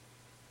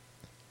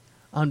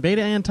On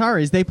Beta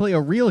Antares, they play a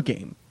real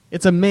game.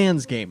 It's a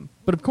man's game,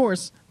 but of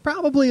course,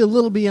 probably a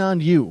little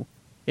beyond you.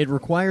 It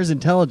requires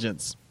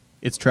intelligence.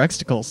 It's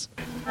Trexticles.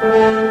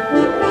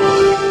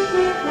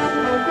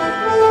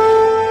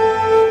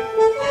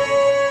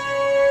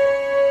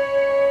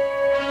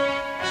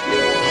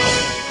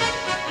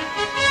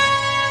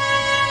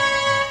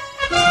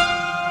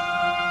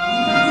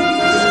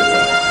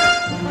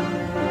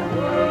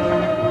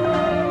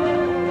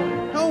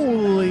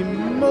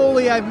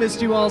 I've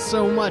missed you all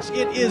so much.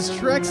 It is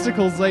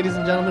Trexticles, ladies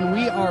and gentlemen.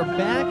 We are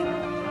back,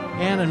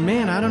 and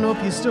man, I don't know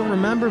if you still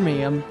remember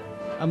me. I'm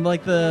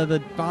like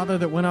the father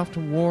that went off to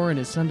war and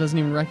his son doesn't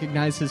even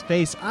recognize his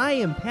face. I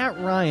am Pat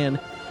Ryan,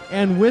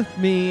 and with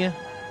me,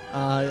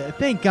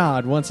 thank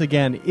God, once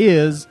again,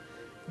 is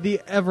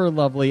the ever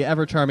lovely,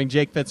 ever charming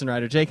Jake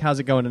Fitzenrider. Jake, how's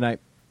it going tonight?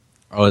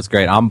 Oh, it's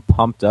great. I'm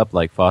pumped up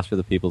like Foster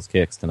the People's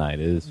Kicks tonight.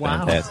 It is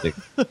fantastic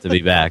to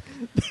be back.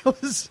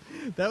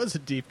 That was a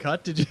deep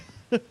cut. Did you?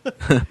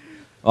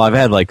 Well, I've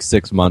had like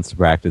 6 months to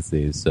practice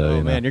these, so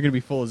you're going to be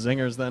full of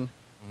zingers then.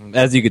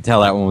 As you could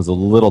tell, that one was a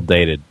little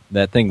dated.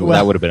 That thing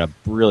that would have been a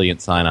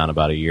brilliant sign-on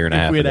about a year and a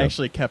half ago. If we had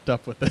actually kept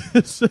up with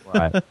this.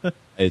 Right.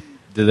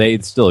 Do they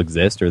still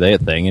exist? Are they a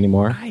thing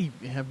anymore? I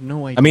have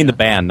no idea. I mean the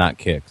band, not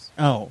Kicks.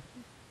 Oh.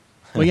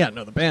 Well, yeah,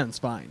 no, the band's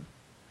fine.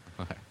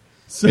 Okay.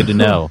 Good to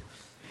know.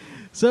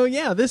 So,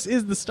 yeah, this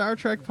is the Star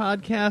Trek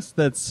podcast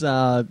that's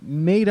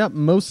made up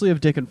mostly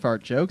of dick and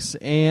fart jokes.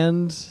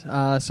 And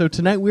so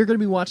tonight we're going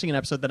to be watching an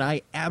episode that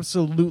I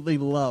absolutely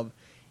love.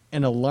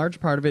 And a large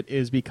part of it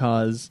is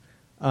because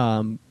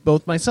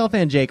both myself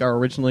and Jake are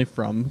originally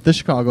from the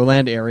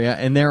Chicagoland area.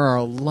 And there are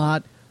a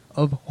lot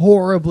of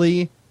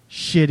horribly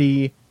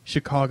shitty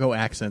Chicago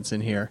accents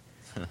in here.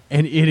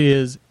 And it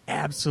is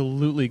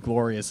absolutely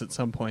glorious at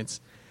some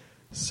points.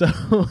 So...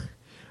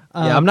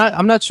 yeah,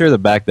 I'm not sure that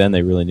back then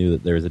they really knew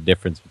that there was a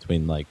difference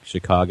between like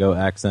Chicago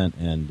accent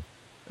and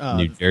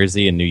New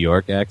Jersey and New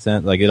York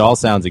accent. Like it all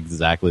sounds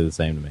exactly the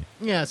same to me.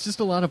 Yeah, it's just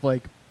a lot of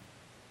like,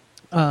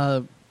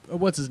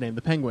 what's his name?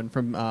 The Penguin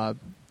from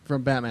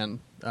Batman.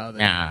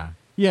 Yeah,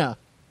 a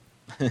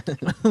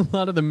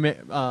lot of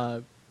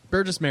the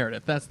Burgess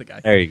Meredith. That's the guy.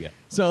 There you go.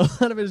 So a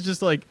lot of it is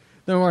just like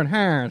the word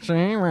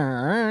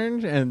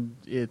and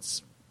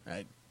it's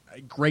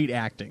great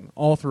acting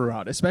all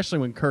throughout, especially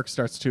when Kirk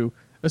starts to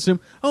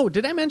assume. Oh,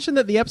 did I mention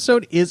that the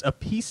episode is a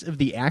piece of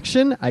the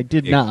action? I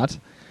did not.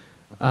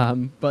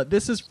 But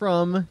this is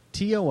from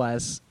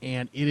TOS,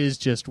 and it is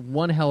just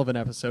one hell of an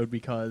episode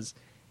because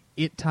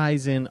it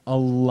ties in a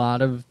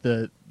lot of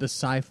the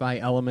sci-fi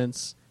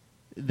elements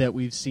that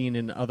we've seen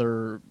in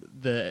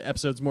the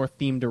episodes more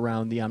themed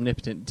around the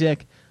omnipotent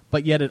dick,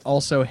 but yet it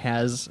also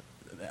has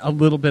a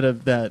little bit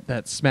of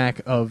that smack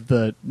of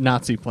the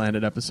Nazi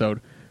Planet episode,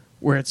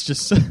 where it's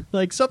just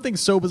like something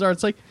so bizarre.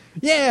 It's like,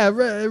 yeah,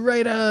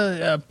 right,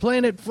 a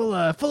planet full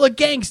of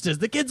gangsters.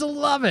 The kids will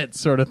love it,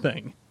 sort of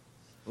thing.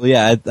 Well,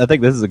 yeah, I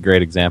think this is a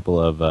great example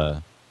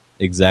of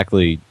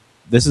exactly.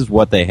 This is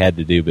what they had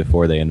to do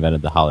before they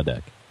invented the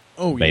holodeck.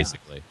 Oh,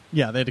 basically,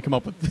 yeah, they had to come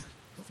up with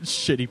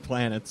shitty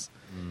planets.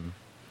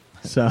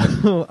 So,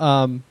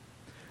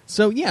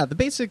 so yeah, the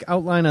basic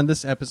outline on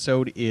this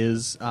episode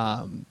is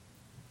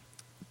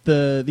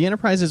the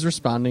Enterprise is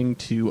responding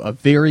to a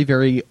very,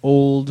 very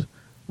old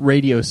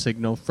radio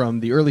signal from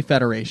the early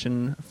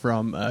Federation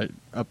from a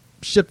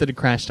ship that had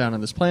crashed down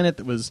on this planet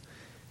that was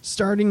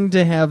starting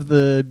to have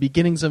the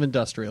beginnings of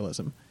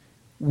industrialism,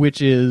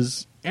 which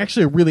is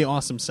actually a really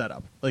awesome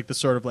setup. Like the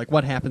sort of like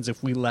what happens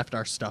if we left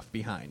our stuff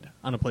behind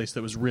on a place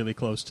that was really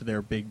close to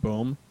their big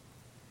boom.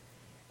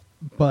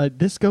 But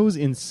this goes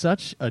in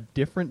such a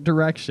different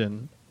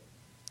direction,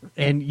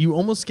 and you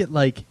almost get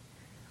like,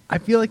 I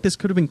feel like this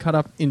could have been cut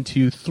up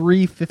into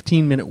 3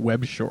 15-minute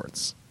web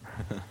shorts.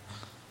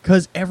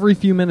 Because every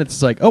few minutes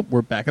it's like, oh,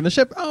 we're back on the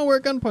ship. Oh, we're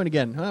at gunpoint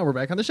again. Oh, we're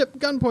back on the ship.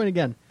 Gunpoint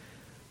again.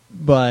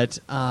 But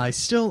I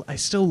still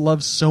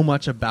love so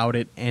much about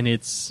it, and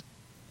it's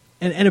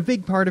and a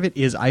big part of it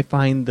is I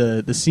find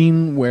the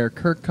scene where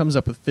Kirk comes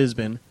up with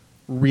Fizbin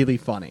really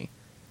funny.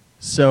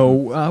 So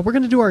we're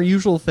going to do our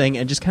usual thing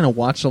and just kind of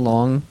watch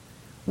along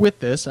with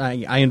this. I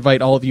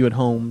invite all of you at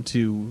home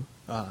to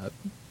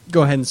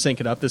go ahead and sync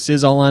it up. This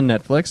is all on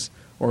Netflix,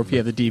 or if you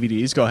have the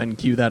DVDs, go ahead and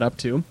cue that up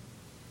too.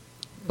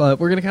 But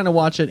we're going to kind of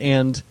watch it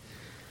and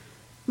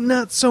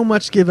not so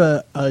much give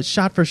a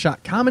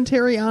shot-for-shot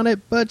commentary on it,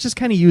 but just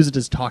kind of use it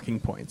as talking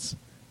points.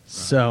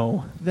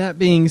 So, that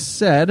being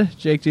said,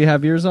 Jake, do you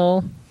have yours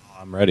all?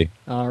 I'm ready.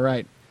 All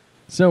right.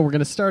 So, we're going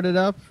to start it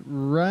up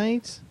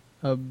right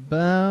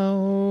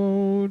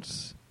about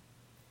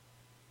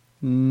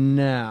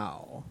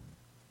now.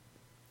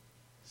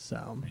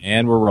 So.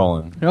 And we're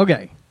rolling.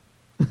 Okay.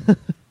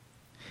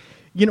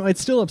 You know, it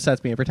still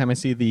upsets me every time I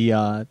see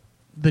the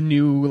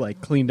new,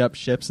 like, cleaned up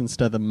ships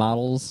instead of the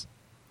models.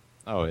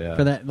 Oh, yeah.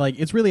 For that, like,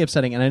 it's really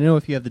upsetting. And I know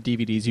if you have the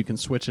DVDs, you can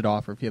switch it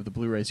off, or if you have the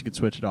Blu-rays, you can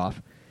switch it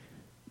off.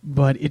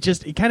 But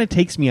it kind of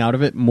takes me out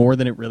of it more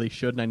than it really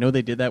should. And I know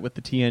they did that with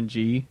the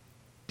TNG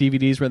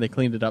DVDs where they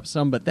cleaned it up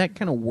some, but that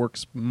kind of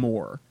works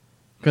more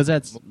because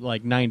that's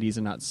like 90s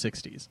and not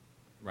 60s.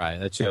 Right.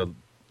 That show,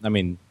 I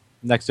mean,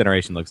 Next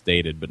Generation looks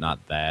dated, but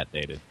not that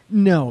dated.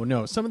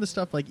 No. Some of the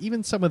stuff, like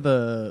even some of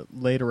the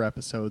later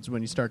episodes,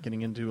 when you start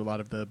getting into a lot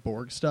of the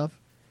Borg stuff,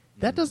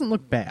 that doesn't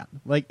look bad.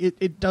 Like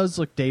it does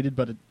look dated,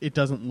 but it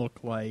doesn't look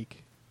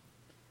like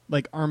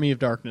Army of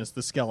Darkness,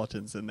 the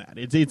skeletons in that.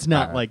 It's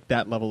not like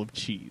that level of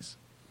cheese.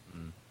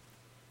 Mm.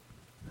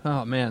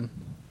 Oh man,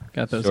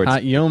 got those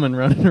hot yeomen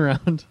running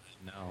around.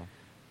 No,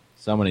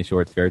 so many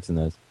short skirts in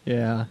this.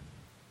 Yeah.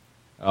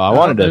 Oh, I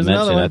wanted to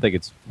mention. I think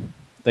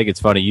it's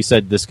funny. You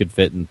said this could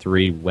fit in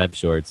 3 web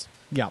shorts.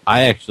 Yeah.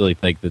 I actually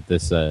think that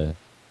this. I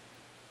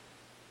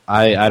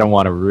don't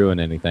want to ruin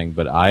anything,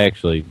 but I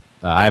actually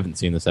I haven't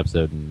seen this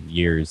episode in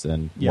years,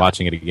 and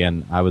watching it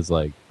again, I was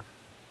like,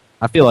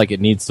 I feel like it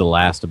needs to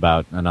last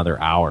about another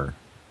hour.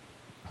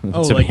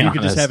 Oh, like you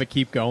could just have it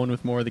keep going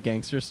with more of the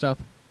gangster stuff?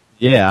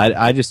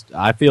 Yeah,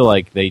 I feel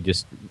like they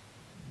just,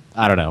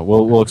 I don't know.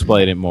 We'll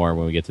explain it more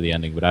when we get to the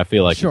ending, but I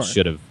feel like it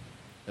should have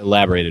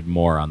elaborated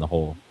more on the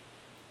whole.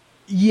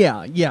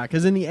 Yeah,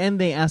 because in the end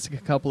they ask a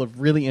couple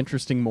of really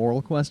interesting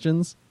moral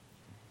questions,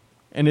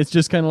 and it's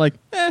just kind of like,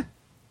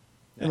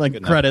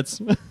 like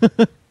credits.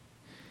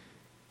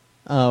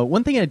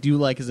 One thing I do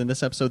like is in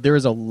this episode there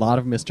is a lot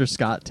of Mr.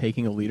 Scott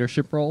taking a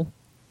leadership role,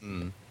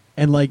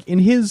 and like in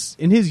his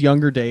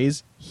younger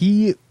days,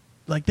 he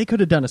they could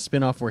have done a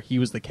spinoff where he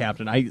was the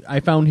captain. I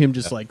found him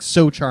just like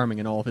so charming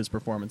in all of his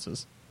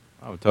performances.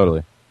 Oh,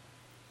 totally.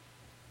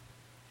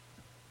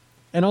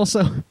 And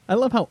also, I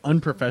love how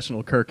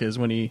unprofessional Kirk is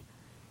when he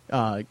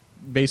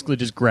basically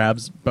just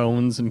grabs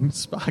Bones and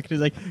Spock and he's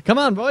like, "Come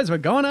on, boys, we're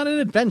going on an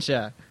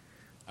adventure."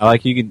 I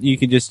like you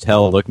can just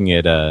tell looking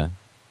at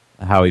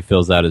how he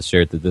fills out his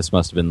shirt that this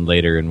must have been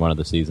later in one of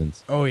the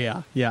seasons. Oh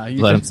yeah.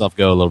 Let himself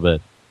go a little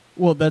bit.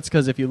 Well, that's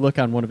because if you look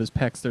on one of his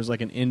pecs, there's like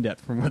an indent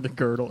from where the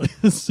girdle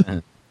is.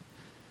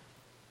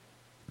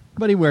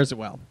 But he wears it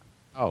well.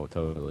 Oh,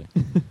 totally.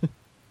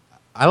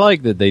 I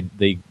like that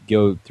they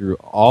go through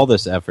all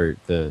this effort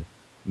to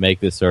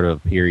make this sort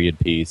of period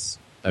piece.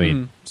 I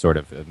mean, sort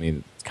of. I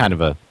mean, it's kind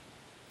of a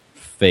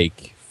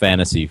fake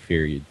fantasy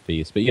period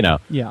piece, but you know.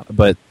 Yeah.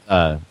 But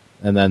and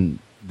then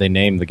they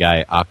name the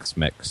guy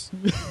Oxmix.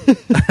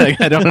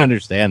 I don't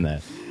understand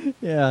that.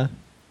 Yeah.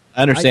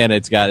 I understand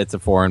it's a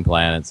foreign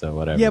planet, so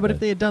whatever. Yeah, but if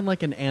they had done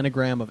like an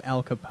anagram of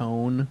Al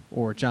Capone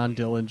or John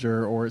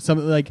Dillinger or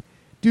something like,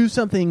 do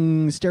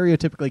something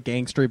stereotypically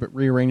gangstery, but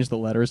rearrange the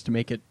letters to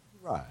make it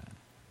right.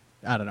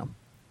 I don't know.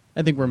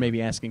 I think we're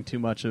maybe asking too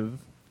much of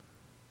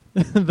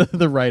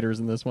the writers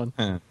in this one.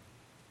 That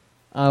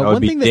one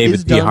would be thing that David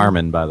is P. done...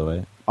 Harmon, by the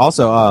way.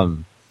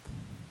 Also,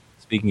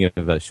 speaking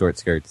of short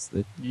skirts,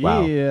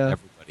 wow,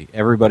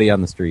 everybody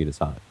on the street is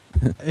hot.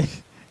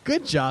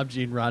 Good job,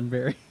 Gene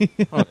Roddenberry.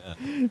 Oh,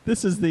 yeah.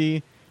 This is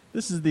the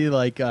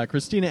like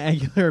Christina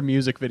Aguilera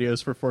music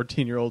videos for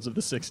 14-year-olds of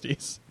the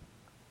 60s.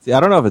 See, I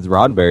don't know if it's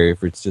Roddenberry or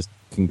if it's just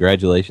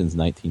congratulations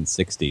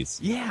 1960s.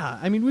 Yeah,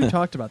 I mean we've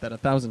talked about that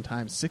 1,000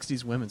 times.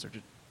 60s women's are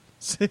just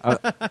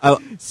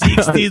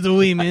 60s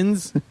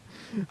women's.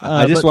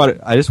 I just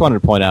wanted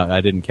to point out,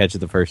 I didn't catch it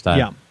the first time.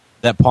 Yeah.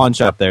 That pawn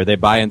shop there, they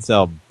buy and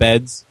sell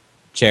beds,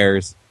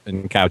 chairs,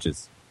 and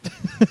couches.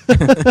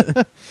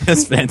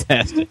 That's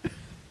fantastic.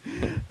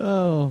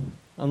 Oh,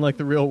 unlike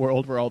the real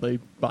world where all they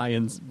buy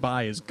is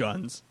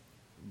guns.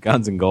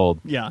 Guns and gold.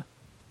 Yeah.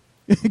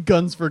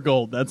 Guns for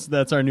gold.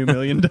 That's our new $1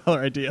 million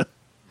idea.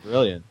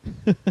 Brilliant.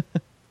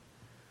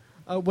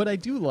 What I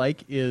do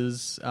like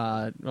is,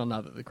 now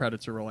that the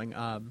credits are rolling,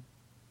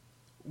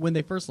 when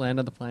they first land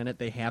on the planet,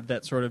 they have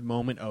that sort of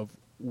moment of,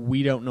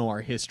 we don't know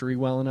our history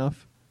well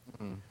enough,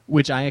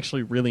 which I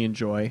actually really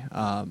enjoy.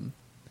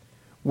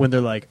 When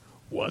they're like,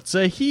 what's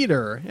a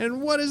heater?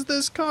 And what is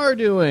this car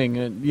doing?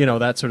 And,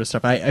 that sort of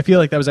stuff. I feel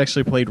like that was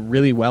actually played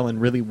really well and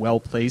really well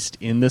placed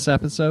in this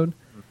episode.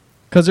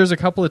 Because there's a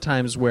couple of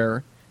times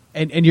where,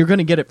 and you're going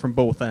to get it from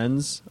both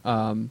ends.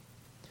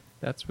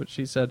 That's what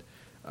she said.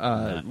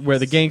 Nice. Where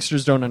the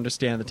gangsters don't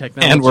understand the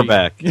technology. And we're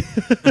back.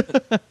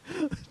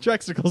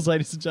 Trexicles,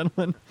 ladies and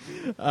gentlemen.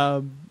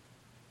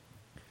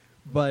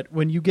 But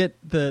when you get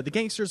the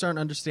gangsters aren't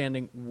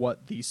understanding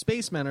what the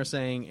spacemen are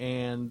saying,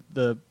 and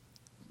the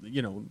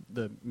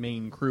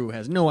main crew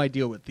has no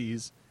idea what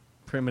these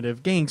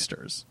primitive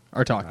gangsters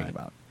are talking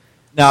about.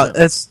 Now,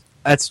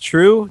 that's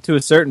true to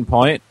a certain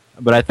point,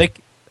 but I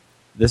think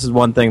this is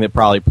one thing that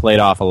probably played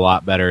off a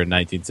lot better in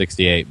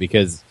 1968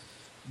 because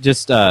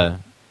just,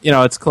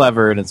 it's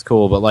clever and it's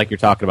cool, but like you're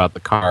talking about the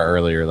car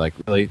earlier, like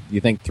really, you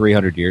think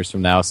 300 years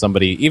from now,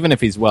 somebody, even if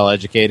he's well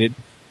educated,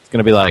 is going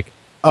to be like,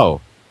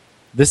 oh,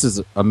 this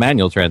is a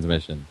manual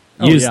transmission.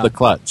 Use the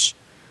clutch.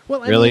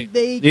 Well, really?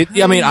 Do you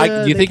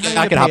think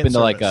I could hop into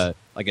like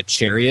a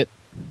chariot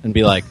and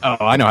be like, oh,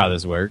 I know how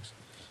this works?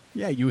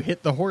 Yeah, you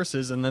hit the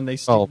horses and then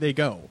they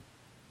go.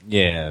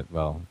 Yeah,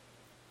 well,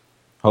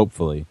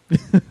 hopefully.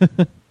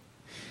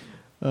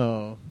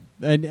 Oh,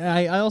 and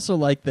I also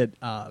like that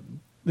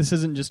this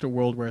isn't just a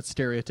world where it's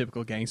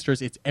stereotypical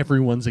gangsters. It's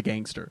everyone's a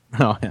gangster.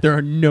 Oh, yeah. There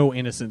are no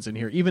innocents in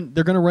here. Even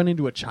they're going to run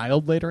into a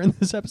child later in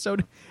this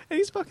episode, and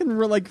he's fucking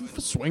like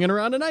swinging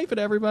around a knife at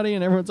everybody,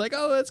 and everyone's like,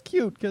 "Oh, that's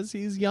cute," because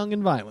he's young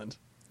and violent.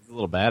 He's a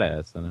little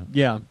badass, I know.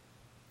 Yeah,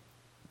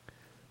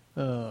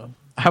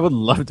 I would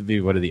love to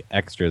be one of the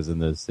extras in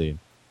this scene.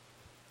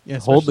 Yeah,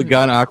 Hold the especially-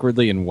 gun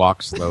awkwardly and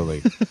walk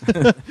slowly.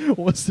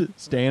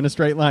 Stay in a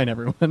straight line,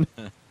 everyone.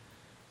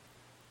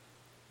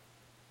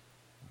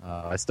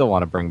 I still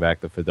want to bring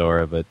back the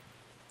fedora, but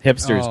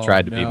hipsters Oh,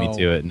 tried to beat me no.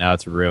 to it, and now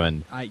it's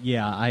ruined.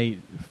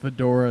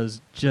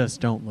 Fedoras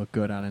just don't look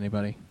good on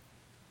anybody.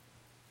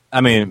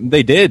 I mean,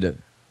 they did.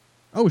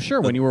 Oh,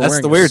 sure, when you were That's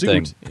wearing the a weird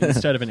suit thing.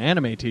 instead of an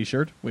anime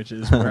T-shirt, which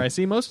is where I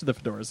see most of the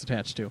fedoras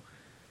attached to.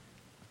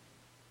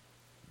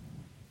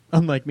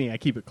 Unlike me, I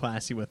keep it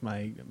classy with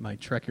my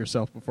Trek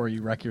Yourself Before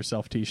You Wreck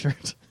Yourself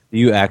T-shirt.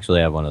 You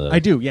actually have one of those. I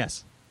do,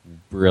 yes.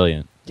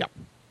 Brilliant. Yep.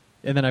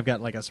 And then I've got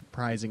like a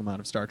surprising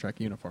amount of Star Trek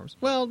uniforms.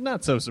 Well,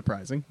 not so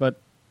surprising, but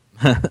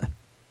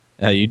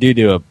You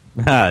do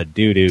a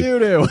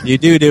doo-doo. You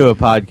do a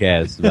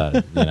podcast about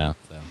it, you know.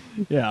 So.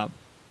 Yeah.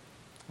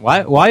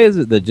 Why is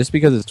it that just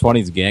because it's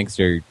 20s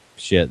gangster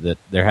shit that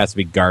there has to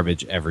be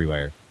garbage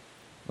everywhere?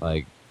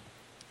 Like,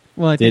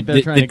 Well, I think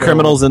they're trying to did go-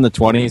 criminals in the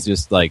 20s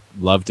just like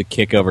love to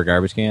kick over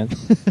garbage cans?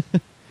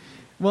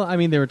 Well, I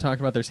mean, they were talking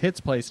about there's hits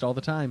placed all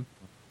the time.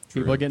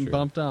 True, People are getting true.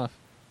 bumped off.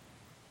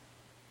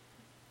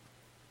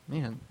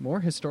 Man,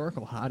 more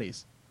historical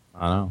hotties.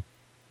 I don't know.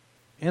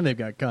 And they've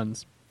got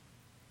guns.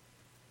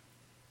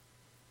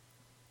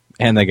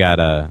 And they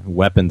got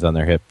weapons on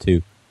their hip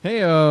too.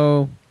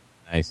 Hey-oh.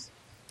 Nice.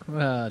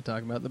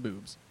 Talking about the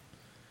boobs.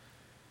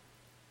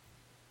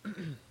 You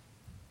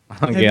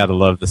gotta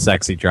love the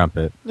sexy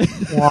trumpet.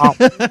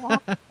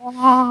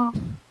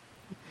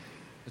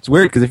 It's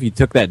weird because if you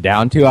took that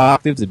down 2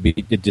 octaves,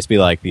 it'd just be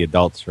like the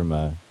adults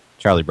from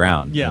Charlie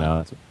Brown. Yeah. You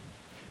know?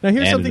 Now,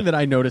 here's And- something that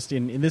I noticed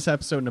in this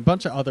episode and a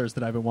bunch of others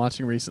that I've been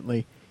watching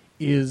recently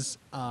is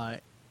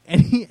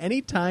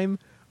any time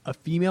a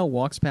female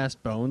walks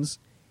past Bones,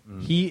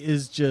 he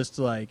is just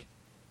not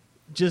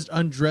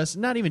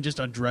even just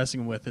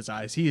undressing with his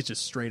eyes. He is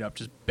just straight up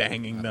just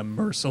banging them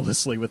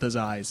mercilessly with his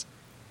eyes.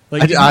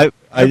 I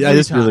every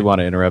just really time. want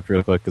to interrupt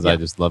real quick because Yeah. I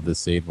just love this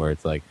scene where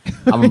it's like,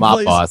 I'm a mob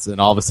Please. boss,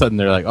 and all of a sudden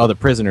they're like, oh, the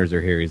prisoners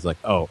are here. He's like,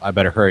 oh, I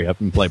better hurry up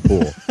and play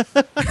pool.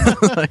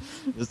 Like,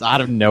 just out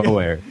of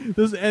nowhere.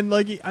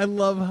 I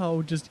love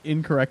how just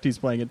incorrect he's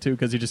playing it too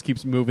because he just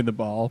keeps moving the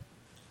ball.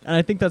 And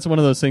I think that's one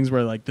of those things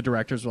where like the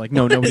directors were like,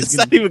 no, he's It's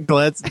not even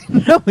close.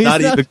 no, he's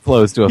not even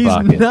close to a he's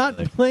pocket. not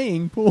Like,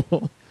 playing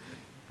pool.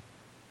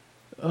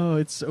 Oh,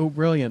 it's so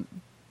brilliant.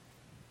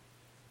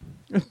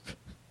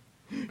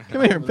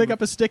 Come here, pick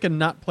up a stick and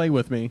not play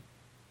with me.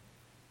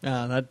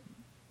 That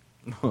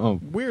oh,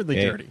 weirdly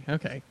okay. dirty.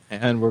 Okay.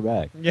 And we're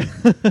back. Yeah.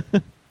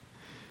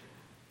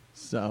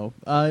 So,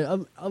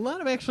 a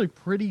lot of actually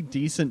pretty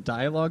decent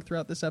dialogue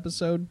throughout this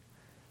episode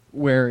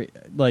where,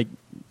 like,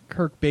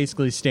 Kirk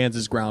basically stands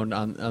his ground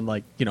on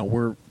like, you know,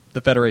 we're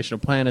the Federation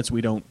of Planets.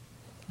 We don't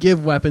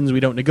give weapons. We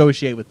don't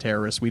negotiate with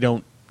terrorists. We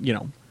don't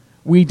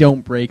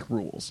break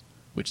rules,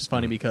 which is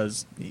funny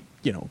because,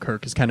 you know,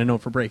 Kirk is kind of known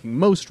for breaking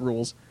most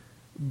rules,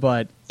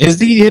 but Is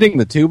he hitting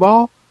the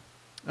 2-ball?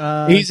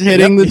 He's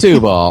hitting yep. the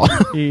 2-ball.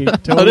 He How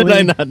totally,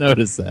 did I not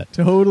notice that?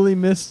 totally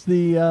missed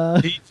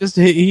the.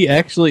 He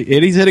actually,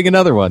 and he's hitting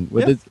another one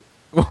with Yep. his.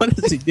 What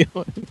is he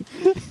doing?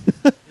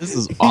 This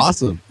is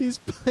awesome. He's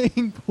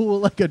playing pool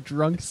like a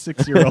drunk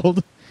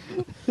 6-year-old.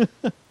 And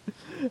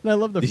I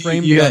love the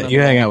frame. You gun on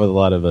hang the- out with a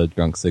lot of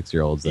drunk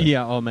 6-year-olds. Then.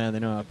 Yeah. Oh man, they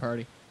know how to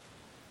party.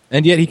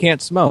 And yet he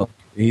can't smoke.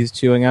 He's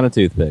chewing on a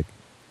toothpick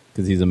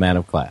because he's a man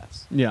of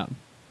class. Yeah.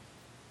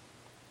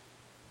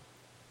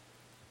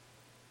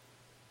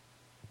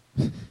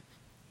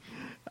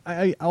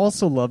 I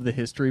also love the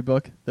history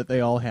book that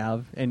they all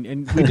have,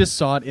 and we just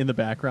saw it in the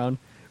background,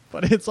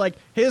 but it's like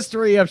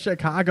history of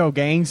Chicago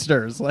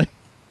gangsters, like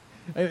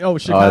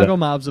Chicago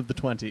mobs of the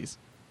 20s.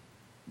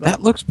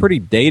 That looks pretty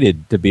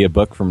dated to be a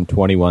book from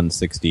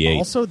 2168.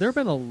 Also, there have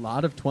been a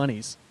lot of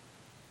 20s,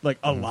 like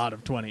a lot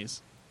of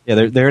 20s. Yeah,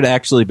 there had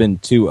actually been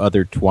 2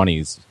 other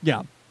 20s.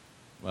 Yeah.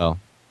 Well,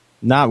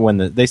 not when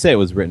they say it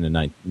was written in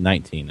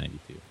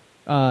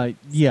 1992.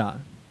 Yeah.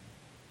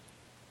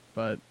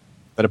 But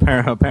But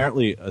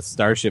apparently a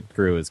Starship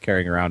crew is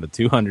carrying around a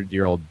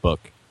 200-year-old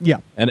book yeah.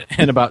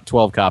 and about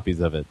 12 copies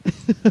of it.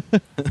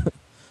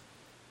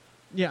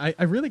 Yeah,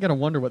 I really got to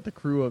wonder what the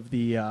crew of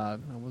the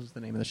what was the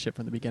name of the ship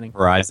from the beginning?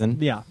 Horizon.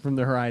 Yeah, from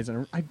the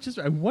Horizon. I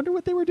wonder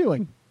what they were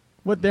doing,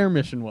 what their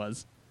mission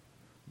was.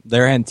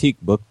 They're antique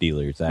book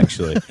dealers,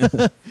 actually.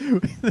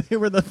 They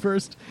were the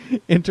first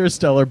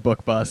interstellar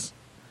book bus.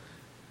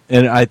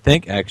 And I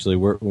think, actually,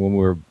 when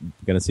we're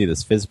going to see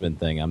this Fizbin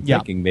thing, I'm Yeah.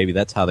 thinking maybe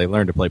that's how they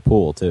learned to play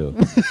pool, too.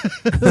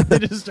 They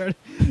just started.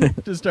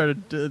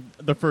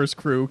 The first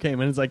crew came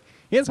in and it's like,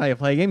 here's how you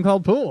play a game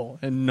called pool,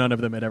 and none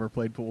of them had ever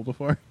played pool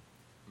before.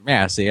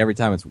 Yeah, see, every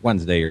time it's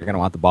Wednesday, you're going to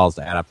want the balls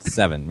to add up to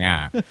 7.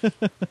 Yeah.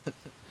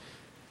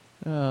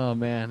 Oh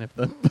man,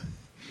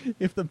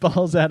 if the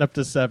balls add up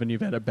to 7,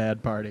 you've had a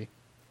bad party.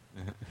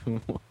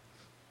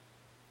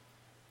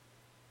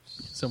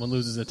 Someone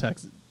loses a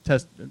test.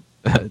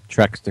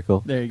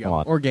 Trexticle. There you Come go,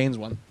 on. or gains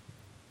one.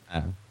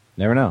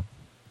 Never know.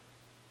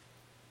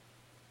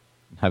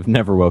 I've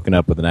never woken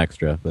up with an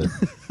extra,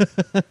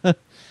 but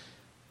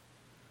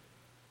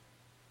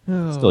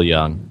Still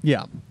young.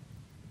 Yeah.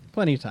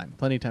 Plenty of time.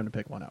 Plenty of time to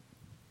pick one up.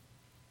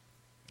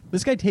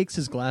 This guy takes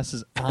his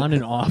glasses on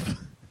and off.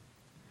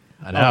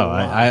 I know.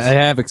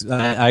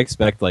 I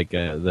expect like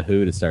the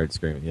Who to start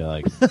screaming,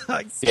 like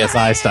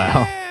CSI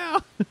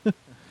style.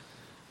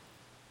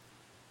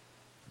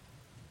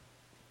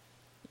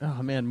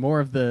 Oh man, more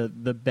of the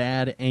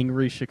bad,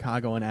 angry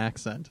Chicagoan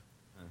accent.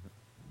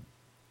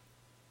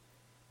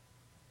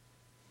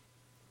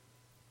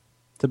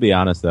 To be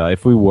honest, though,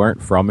 if we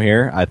weren't from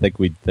here, I think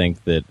we'd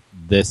think that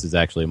this is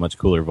actually a much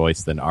cooler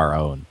voice than our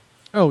own.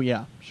 Oh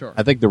yeah, sure.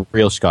 I think the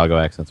real Chicago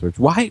accents were.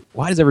 Why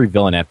does every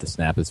villain have to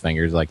snap his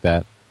fingers like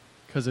that?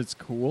 Because it's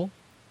cool.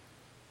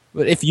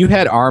 But if you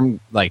had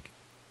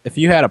if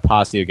you had a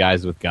posse of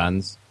guys with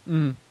guns,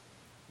 wouldn't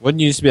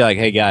you just be like,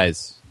 "Hey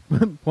guys,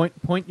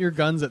 point your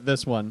guns at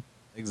this one"?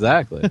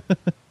 Exactly.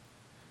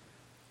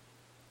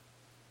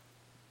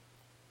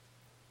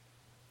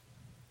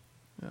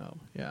 Oh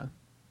yeah.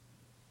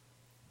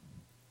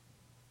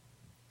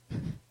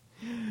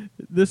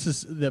 This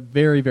is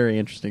very, very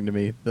interesting to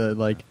me.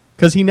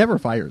 Because he never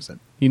fires it.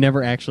 He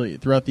never actually,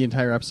 throughout the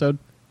entire episode,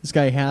 this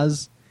guy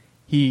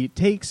he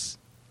takes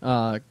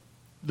the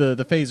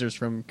phasers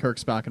from Kirk,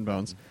 Spock, and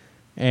Bones,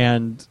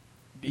 and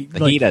the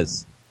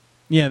Heatas.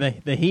 Yeah,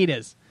 the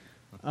Heatas,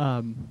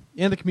 and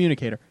the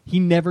communicator. He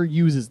never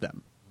uses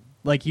them.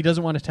 Like, he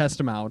doesn't want to test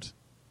them out.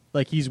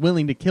 Like, he's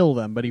willing to kill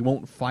them, but he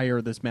won't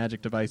fire this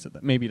magic device at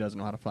them. Maybe he doesn't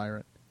know how to fire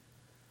it.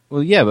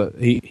 Well, yeah, but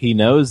he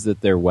knows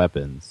that they're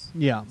weapons.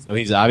 Yeah. So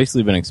he's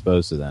obviously been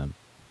exposed to them.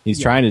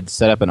 He's trying to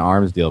set up an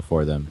arms deal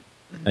for them,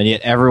 and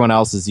yet everyone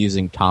else is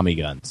using Tommy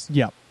guns.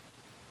 Yep.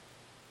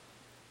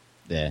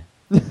 Yeah.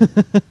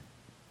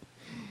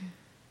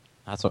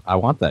 That's what I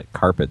want. That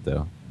carpet,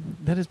 though.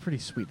 That is pretty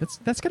sweet.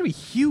 That's got to be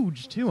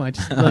huge too. I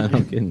just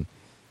I'm kidding.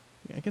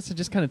 I guess I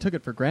just kind of took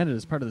it for granted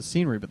as part of the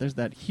scenery, but there's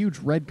that huge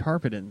red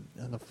carpet on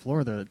the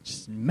floor there, that's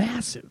just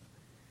massive.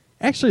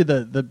 Actually,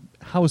 the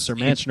house or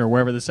mansion or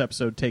wherever this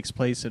episode takes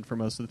place in for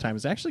most of the time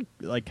is actually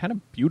like kind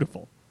of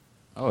beautiful.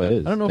 Oh, it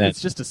is. I don't know if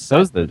it's just a set,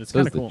 so's but it's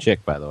kind of cool. The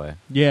chick, by the way.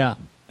 Yeah.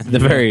 The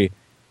very,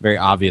 very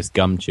obvious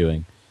gum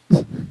chewing.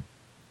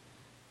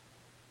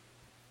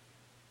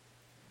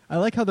 I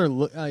like how they're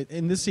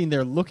in this scene.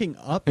 They're looking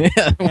up Yeah,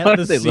 at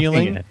the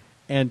ceiling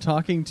and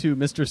talking to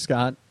Mr.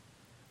 Scott,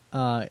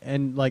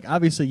 and like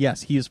obviously,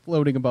 yes, he is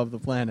floating above the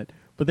planet,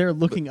 but they're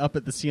looking up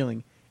at the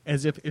ceiling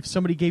as if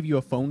somebody gave you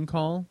a phone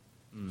call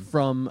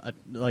from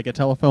a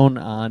telephone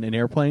on an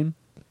airplane.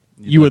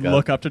 You would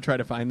look up to try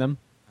to find them.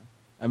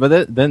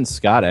 But then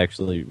Scott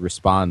actually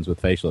responds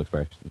with facial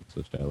expressions,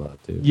 which I love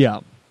too.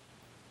 Yeah.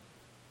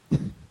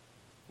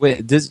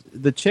 Wait, does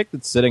the chick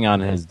that's sitting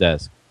on his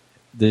desk?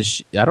 I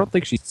don't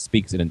think she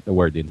speaks a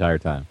word the entire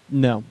time.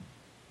 No.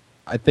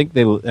 I think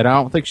and I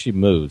don't think she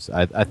moves.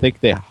 I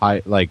think they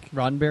hide like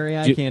Roddenberry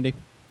eye candy.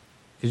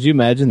 Could you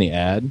imagine the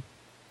ad?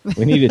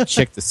 We need a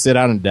chick to sit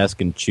on a desk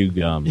and chew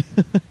gum.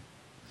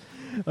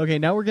 Okay,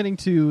 now we're getting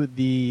to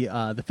the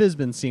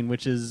Fizbin scene,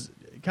 which is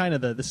kind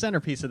of the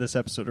centerpiece of this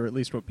episode, or at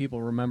least what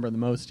people remember the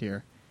most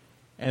here.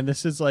 And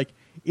this is like,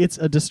 it's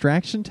a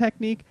distraction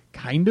technique,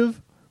 kind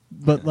of,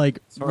 but like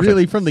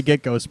really from the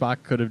get-go,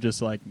 Spock could have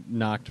just like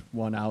knocked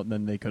one out, and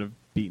then they could have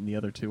beaten the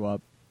other two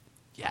up.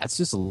 Yeah, it's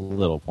just a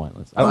little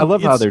pointless. I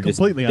love how they're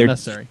completely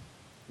unnecessary.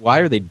 Why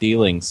are they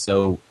dealing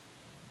so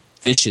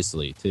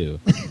viciously too?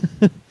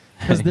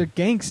 Because they're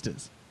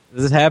gangsters.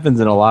 This happens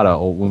in a lot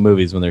of old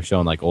movies when they're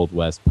showing like Old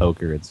West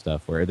poker and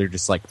stuff, where they're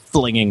just like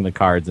flinging the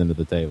cards into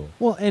the table.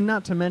 Well, and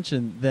not to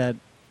mention that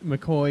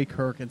McCoy,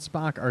 Kirk, and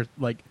Spock are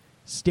like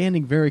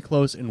standing very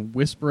close and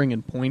whispering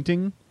and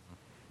pointing.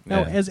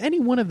 Now, as any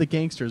one of the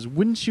gangsters,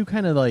 wouldn't you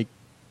kind of like,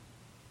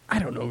 I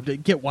don't know,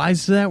 get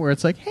wise to that, where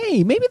it's like,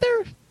 hey, maybe do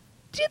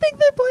you think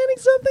they're planning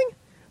something?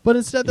 But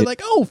instead they're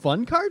like, oh,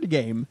 fun card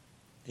game.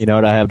 You know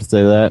what I have to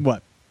say to that?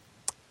 What?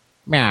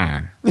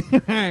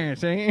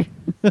 See?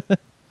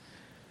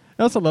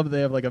 I also love that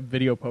they have like a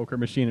video poker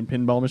machine and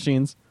pinball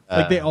machines.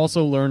 Like they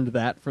also learned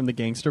that from the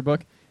gangster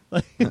book.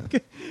 Like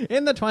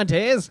in the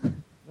 20s.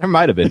 There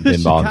might have been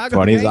pinball in the Chicago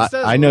 20s.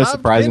 gangsters I know loved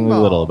surprisingly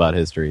pinball. little about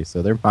history,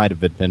 so there might have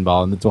been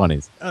pinball in the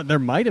 20s. There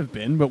might have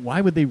been, but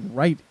why would they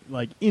write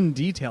like in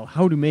detail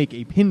how to make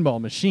a pinball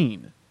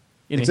machine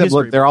in a Except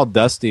history look, they're all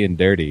dusty and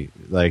dirty.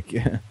 Like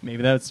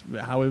Maybe that's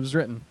how it was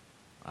written.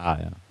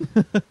 yeah.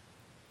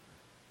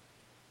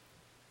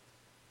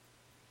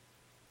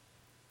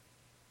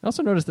 I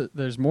also noticed that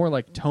there's more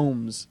like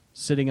tomes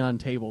sitting on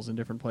tables in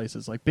different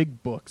places, like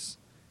big books.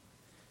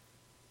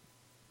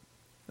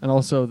 And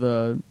also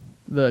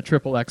the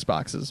triple X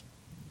boxes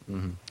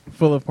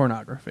full of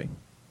pornography.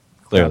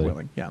 Clearly. God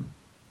willing, yeah.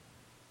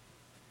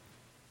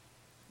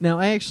 Now,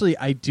 I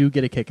do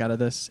get a kick out of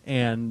this,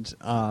 and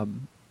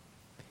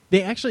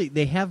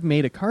they have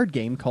made a card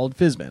game called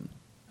Fizbin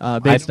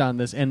based on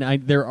this, and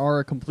there are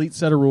a complete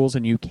set of rules,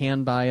 and you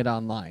can buy it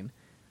online.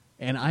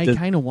 And I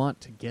kind of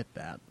want to get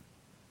that.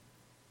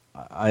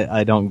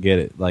 I don't get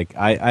it. Like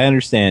I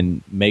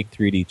understand make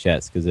 3D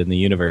chess because in the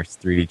universe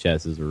 3D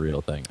chess is a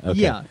real thing. Okay.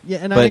 Yeah,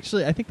 and but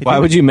I think why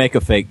would you make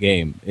a fake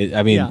game?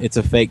 It's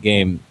a fake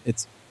game.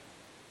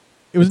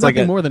 It was It's like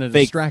nothing a more than a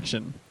fake-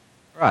 distraction.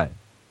 Right.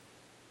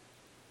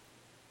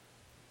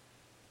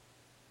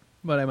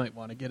 But I might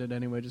want to get it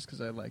anyway just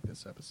because I like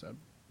this episode.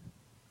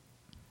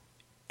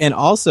 And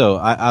also,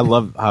 I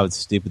love how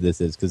stupid this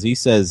is because he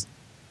says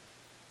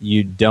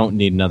you don't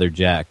need another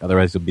jack,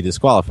 otherwise you'll be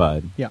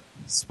disqualified. Yeah.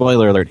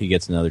 Spoiler alert: he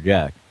gets another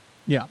jack,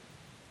 Yeah.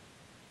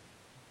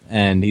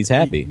 and he's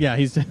happy. Yeah,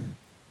 he's...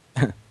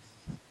 I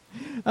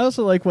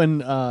also like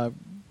when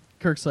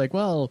Kirk's like,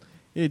 well,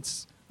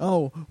 it's...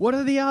 Oh, what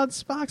are the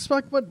odds, Spock?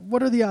 Spock,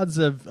 what are the odds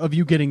of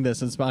you getting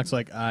this? And Spock's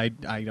like, I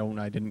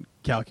didn't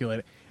calculate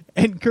it.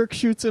 And Kirk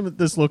shoots him with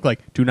this look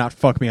like, do not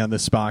fuck me on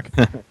this, Spock.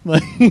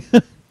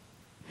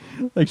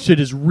 like shit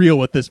is real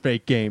with this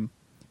fake game.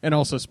 And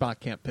also Spock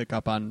can't pick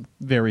up on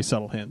very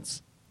subtle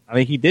hints. I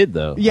mean, he did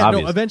though. Yeah,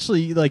 obviously. no,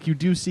 eventually, like, you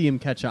do see him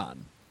catch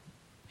on.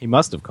 He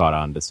must have caught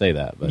on to say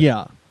that, but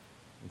Yeah.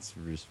 it's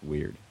just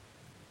weird.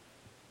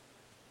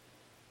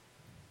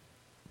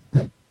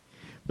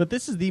 But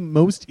this is the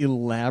most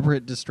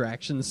elaborate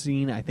distraction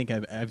scene I think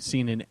I've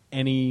seen in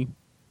any...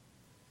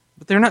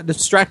 But they're not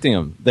distracting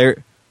him.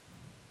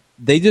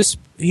 He just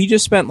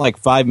spent like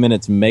 5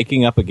 minutes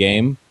making up a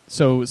game.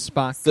 So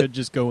Spock could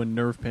just go and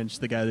nerve pinch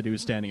the guy that he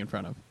was standing in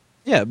front of.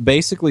 Yeah,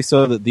 basically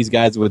so that these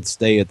guys would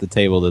stay at the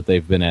table that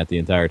they've been at the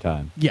entire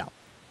time. Yeah.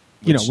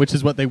 Which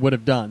is what they would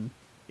have done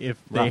if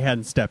they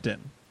hadn't stepped in.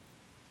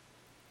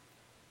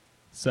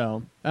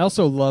 So, I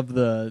also love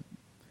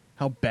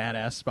how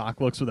badass Spock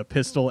looks with a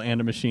pistol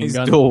and a machine He's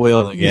gun. dual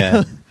wielding,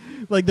 yeah.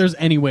 Like there's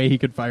any way he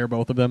could fire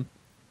both of them.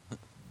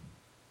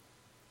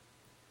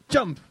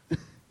 Jump!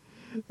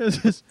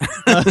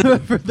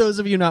 For those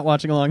of you not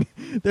watching along,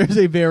 there's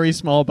a very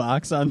small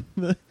box on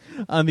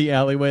the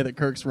alleyway that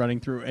Kirk's running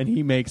through, and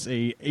he makes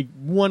a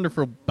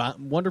wonderful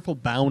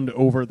bound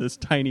over this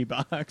tiny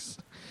box.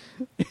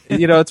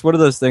 It's one of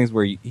those things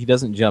where he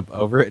doesn't jump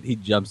over it. He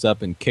jumps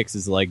up and kicks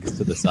his legs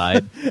to the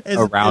side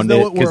around as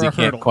though it because were he a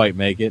can't hurdle. quite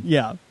make it.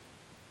 Yeah.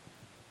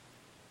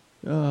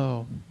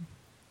 Oh.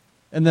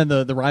 And then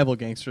the rival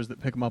gangsters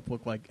that pick him up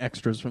look like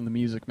extras from the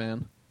Music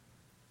Man.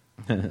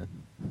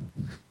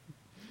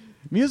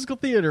 Musical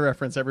theater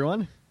reference,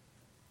 everyone.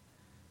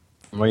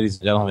 Ladies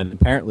and gentlemen,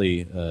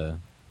 apparently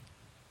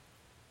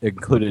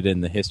included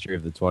in the history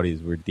of the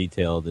 20s were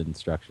detailed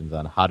instructions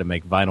on how to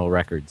make vinyl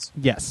records.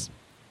 Yes.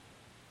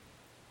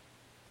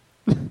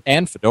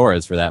 And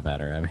fedoras, for that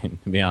matter. I mean,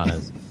 to be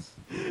honest.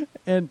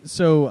 And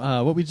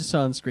so what we just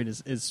saw on screen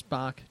is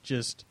Spock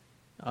just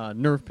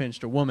nerve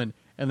pinched a woman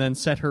and then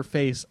set her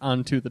face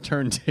onto the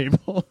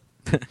turntable,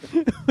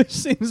 which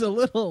seems a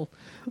little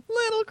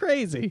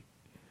crazy.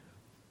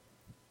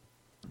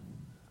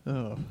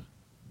 Oh.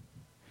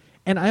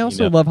 And I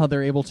also love how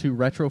they're able to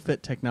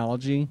retrofit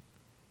technology,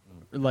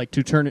 like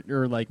to turn it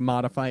or like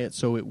modify it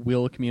so it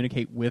will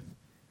communicate with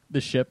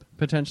the ship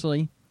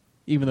potentially,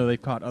 even though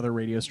they've caught other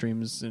radio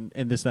streams and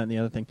this, that, and the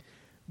other thing.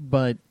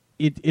 But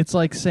it's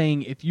like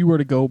saying if you were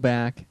to go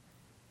back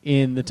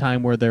in the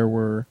time where there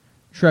were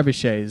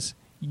trebuchets,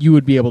 you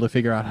would be able to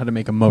figure out how to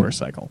make a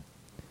motorcycle.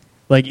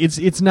 Like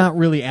it's not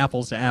really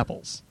apples to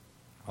apples.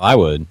 Well, I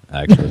would,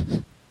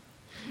 actually.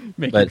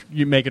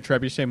 You make a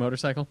trebuchet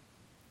motorcycle?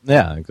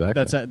 Yeah, exactly.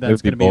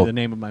 That's going to be the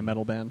name of my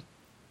metal band.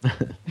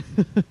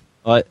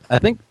 Well, I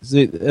think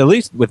at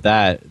least with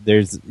that,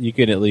 you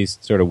can at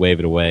least sort of wave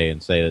it away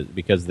and say that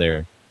because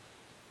they're,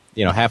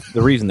 half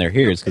the reason they're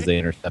here is because they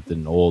intercepted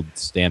an old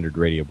standard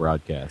radio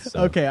broadcast.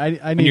 So. Okay,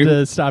 I need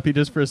to stop you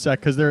just for a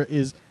sec because there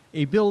is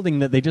a building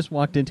that they just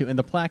walked into, and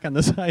the plaque on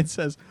the side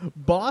says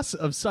 "Boss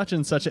of such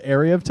and such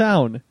area of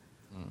town."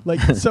 Like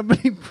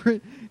somebody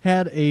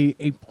had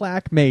a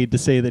plaque made to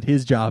say that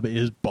his job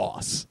is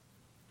boss.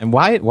 And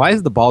why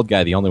is the bald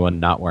guy the only one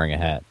not wearing a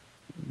hat?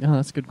 Oh,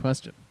 that's a good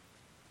question.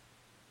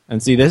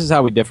 And see, this is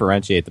how we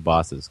differentiate the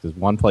bosses, because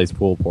one plays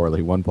pool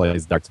poorly, one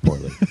plays darts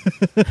poorly.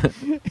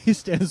 He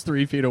stands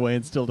 3 feet away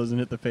and still doesn't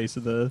hit the face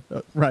of the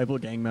rival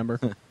gang member.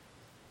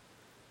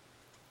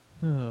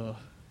 Oh.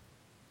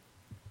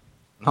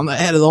 I'm the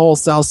head of the whole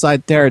South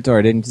Side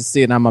Territory. Didn't you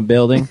see it on my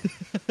building?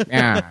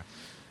 Yeah.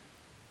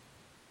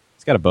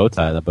 He's got a bow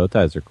tie. The bow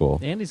ties are cool.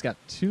 And he's got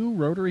 2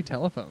 rotary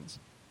telephones.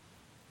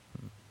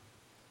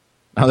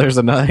 Oh, there's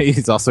another.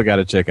 He's also got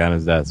a chick on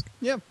his desk.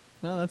 Yep.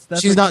 No, that's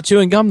She's not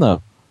chewing gum,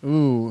 though.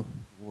 Ooh.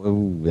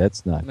 Ooh,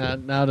 that's not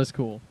good. Not as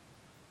cool.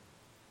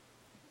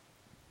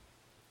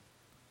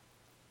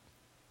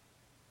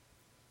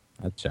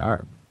 That's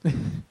sharp.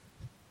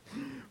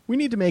 We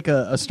need to make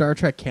a Star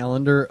Trek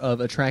calendar of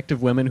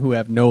attractive women who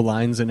have no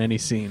lines in any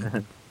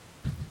scene.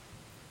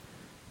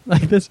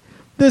 Like this.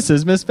 This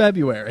is Miss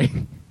February.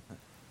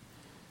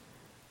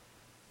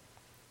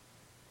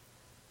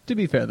 To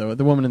be fair, though,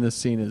 the woman in this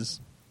scene is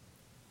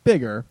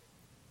bigger,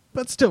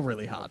 but still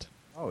really hot.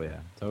 Oh, yeah,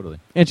 totally.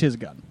 And she has a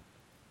gun.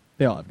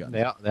 They all have guns.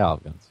 They all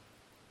have guns.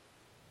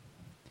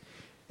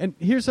 And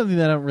here's something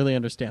that I don't really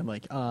understand.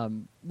 Like,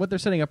 what they're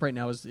setting up right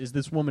now is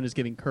this woman is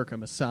giving Kirk a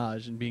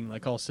massage and being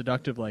like all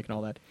seductive, like and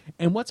all that.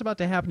 And what's about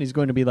to happen? He's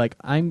going to be like,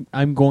 "I'm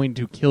going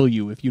to kill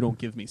you if you don't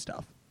give me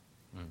stuff."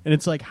 And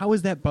it's like, how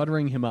is that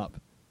buttering him up?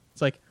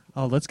 It's like,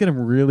 oh, let's get him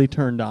really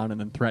turned on and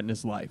then threaten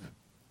his life.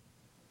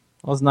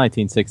 Well, it's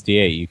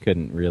 1968. You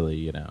couldn't really,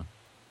 you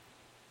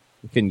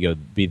couldn't go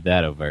be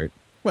that overt.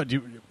 What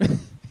do you?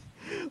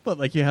 But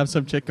like you have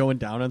some chick going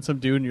down on some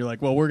dude, and you're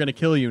like, "Well, we're gonna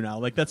kill you now."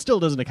 Like that still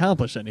doesn't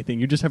accomplish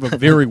anything. You just have a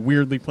very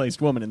weirdly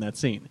placed woman in that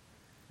scene.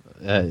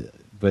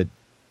 But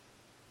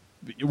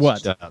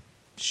what?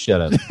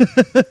 Shut up.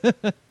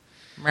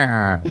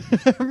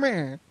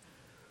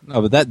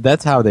 No, but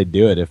that's how they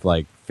do it. If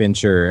like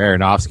Fincher or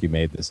Aronofsky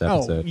made this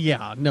episode. Oh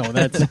yeah, no,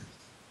 that's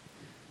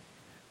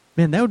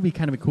man, that would be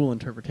kind of a cool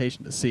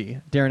interpretation to see.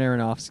 Darren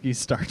Aronofsky's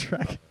Star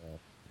Trek.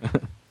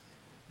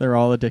 They're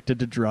all addicted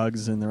to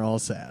drugs and they're all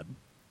sad.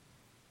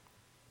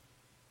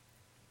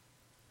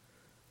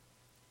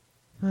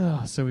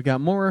 Oh, so we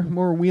got more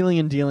wheeling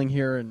and dealing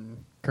here,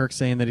 and Kirk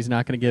saying that he's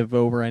not going to give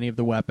over any of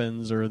the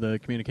weapons or the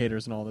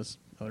communicators and all this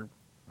other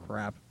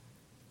crap.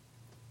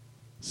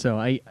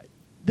 So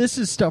this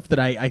is stuff that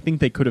I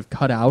think they could have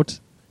cut out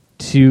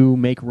to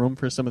make room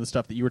for some of the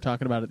stuff that you were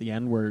talking about at the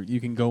end, where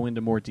you can go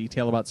into more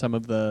detail about some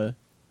of the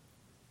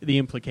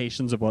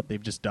implications of what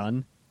they've just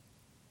done.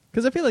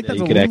 Because I feel like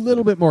that's a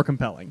little bit more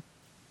compelling.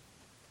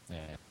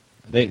 Yeah.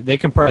 They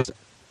compress.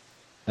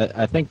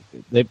 I think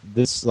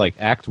this like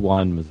Act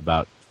 1 was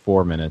about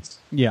 4 minutes.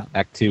 Yeah.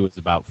 Act 2 was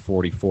about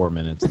 44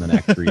 minutes, and then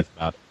Act 3 is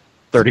about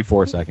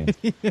 34 seconds.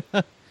 Yeah.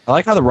 I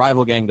like how the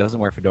rival gang doesn't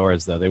wear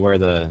fedoras though. They wear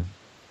the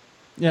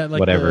like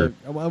whatever.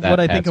 What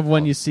I think of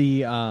when you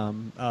see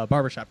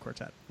Barbershop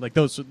Quartet, like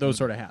those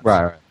sort of hats,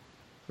 right,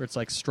 where it's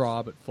like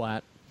straw but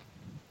flat.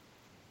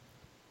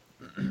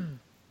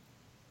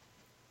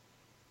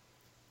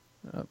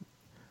 I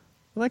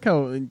like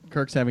how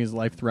Kirk's having his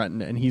life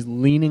threatened, and he's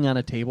leaning on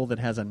a table that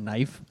has a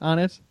knife on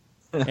it,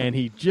 and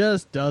he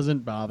just doesn't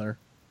bother.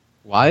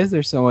 Why is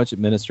there so much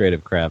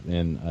administrative crap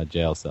in a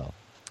jail cell?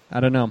 I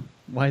don't know.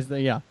 Why is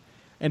that? Yeah.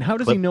 And how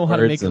does he know how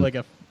to make it like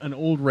an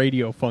old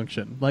radio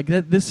function? Like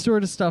this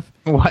sort of stuff.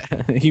 Why?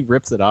 He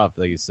rips it off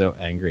like he's so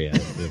angry at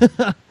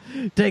it.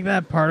 Take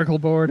that, particle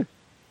board.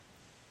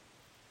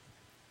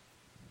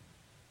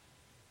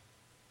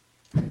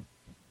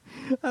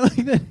 I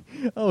like that.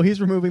 Oh, he's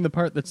removing the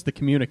part that's the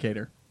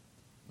communicator.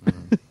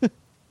 That's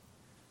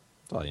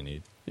all you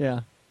need. Yeah,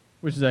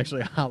 which is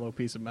actually a hollow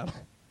piece of metal.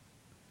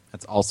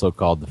 That's also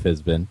called the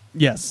fizz bin.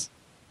 Yes.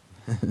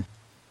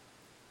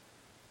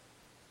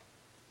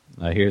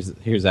 Here's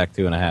Act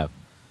 2.5.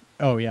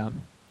 Oh yeah,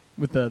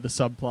 with the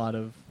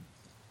subplot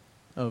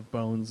of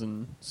Bones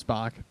and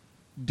Spock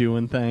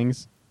doing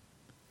things.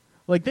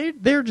 Like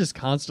they're just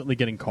constantly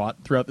getting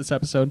caught throughout this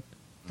episode.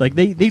 Like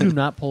they do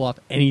not pull off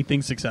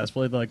anything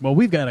successfully. They're like, well,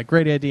 we've got a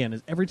great idea,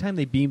 and every time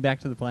they beam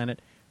back to the planet,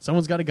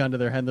 someone's got a gun to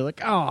their head. And they're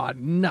like, oh,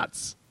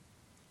 nuts.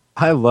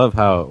 I love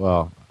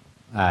how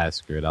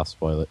screw it, I'll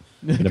spoil it.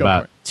 In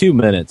about 2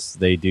 minutes,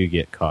 they do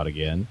get caught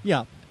again.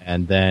 Yeah.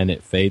 And then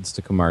it fades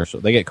to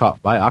commercial. They get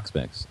caught by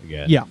Oxmix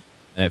again. Yeah.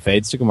 And it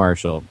fades to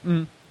commercial.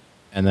 Mm.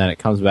 And then it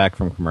comes back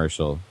from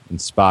commercial, and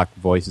Spock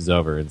voices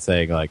over and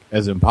saying, like,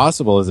 as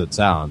impossible as it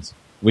sounds,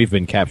 we've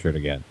been captured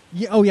again.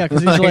 Yeah, oh, yeah,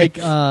 because he's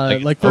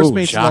like First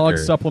Mate's Log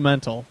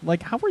supplemental.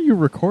 Like, how are you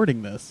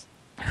recording this?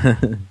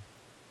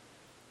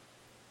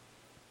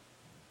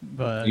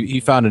 But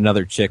he found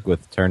another chick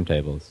with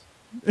turntables.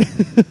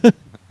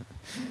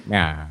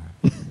 Yeah.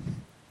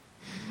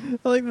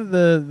 I like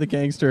that the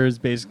gangster is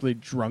basically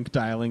drunk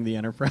dialing the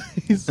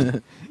Enterprise.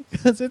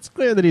 Because it's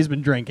clear that he's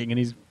been drinking and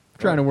he's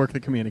trying to work the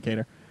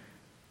communicator.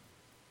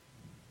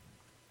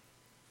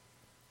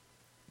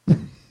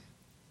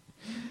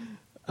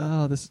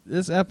 Oh,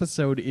 this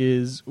episode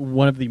is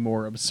one of the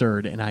more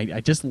absurd, and I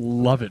just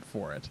love it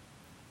for it.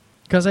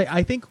 Because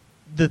I think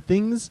the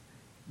things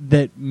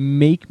that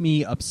make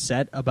me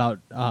upset about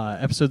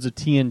episodes of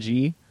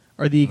TNG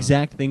are the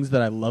exact things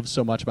that I love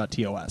so much about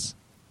TOS.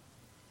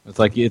 It's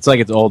like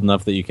it's old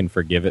enough that you can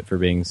forgive it for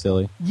being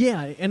silly.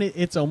 Yeah, and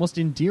it's almost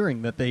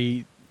endearing that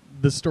the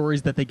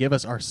stories that they give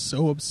us are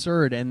so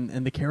absurd,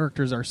 and the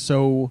characters are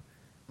so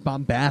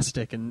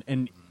bombastic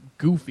and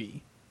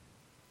goofy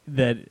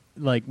that,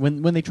 like,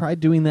 when they tried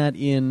doing that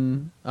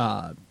in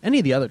any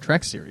of the other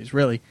Trek series,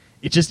 really,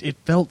 it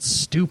felt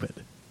stupid.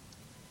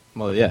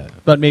 Well, yeah.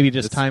 But maybe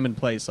just time and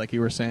place, like you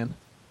were saying.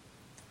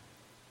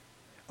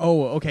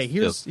 Oh, okay,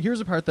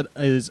 here's a part that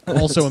is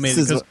also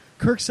amazing, because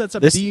Kirk sets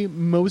up the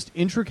most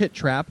intricate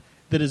trap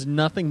that is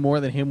nothing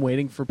more than him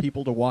waiting for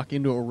people to walk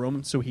into a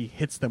room so he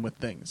hits them with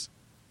things.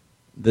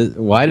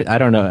 Why? I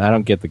don't know. I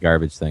don't get the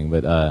garbage thing,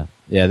 but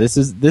yeah, this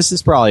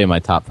is probably in my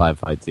top 5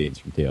 fight scenes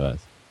from TOS.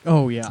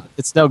 Oh, yeah.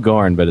 It's no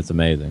Gorn, but it's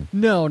amazing.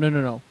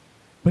 No.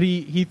 But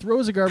he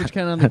throws a garbage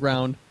can on the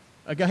ground,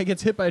 a guy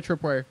gets hit by a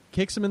tripwire,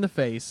 kicks him in the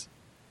face,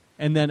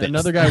 and then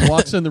another guy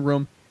walks in the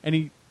room, and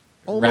he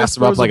almost wraps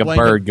him up like a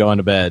bird going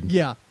to bed.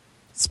 Yeah.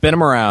 Spin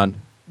him around.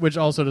 Which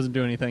also doesn't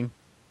do anything.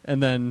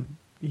 And then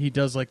he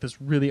does like this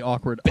really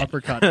awkward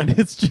uppercut, and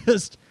it's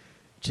just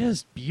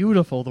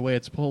beautiful the way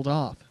it's pulled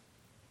off.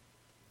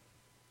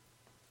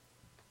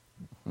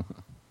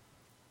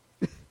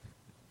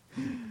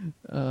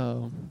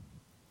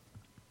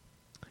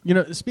 You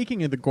know,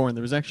 speaking of the Gorn,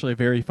 there was actually a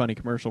very funny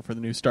commercial for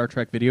the new Star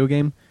Trek video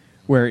game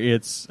where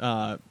it's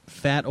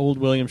fat old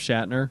William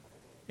Shatner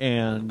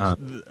and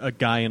a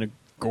guy in a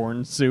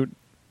Gorn suit,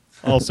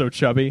 also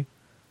chubby,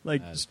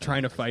 like just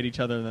trying to fight each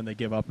other, and then they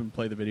give up and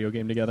play the video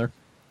game together.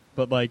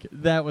 But like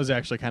that was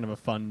actually kind of a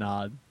fun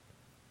nod.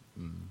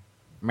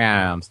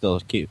 Meow, I'm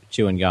still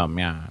chewing gum.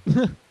 Meow.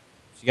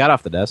 She got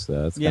off the desk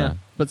though. That's kinda...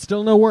 but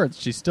still no words.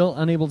 She's still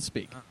unable to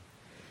speak.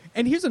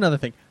 And here's another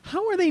thing: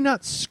 how are they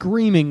not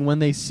screaming when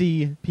they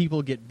see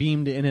people get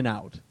beamed in and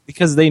out?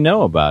 Because they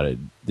know about it.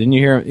 Didn't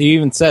you hear him? He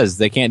even says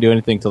they can't do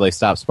anything till they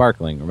stop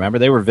sparkling. Remember,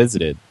 they were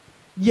visited.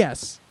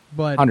 Yes,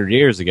 but 100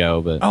 years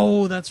ago. But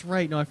oh, that's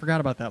right. No, I forgot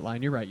about that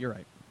line. You're right.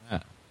 Yeah.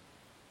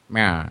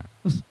 Meow.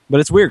 But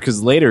it's weird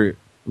because later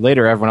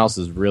everyone else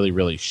is really,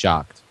 really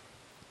shocked.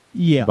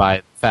 Yeah. By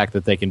the fact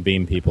that they can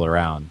beam people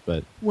around,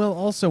 but well,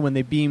 also when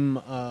they beam,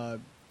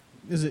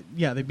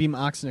 they beam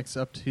Oxnix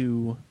up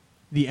to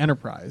the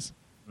Enterprise,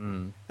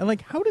 and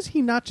like, how does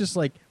he not just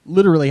like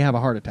literally have a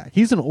heart attack?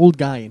 He's an old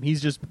guy, and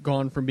he's just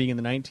gone from being in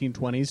the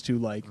 1920s to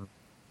like,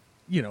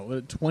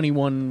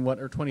 21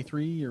 or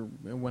 23 or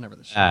whenever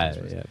the shit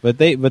is. Yeah. But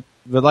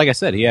like I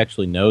said, he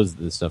actually knows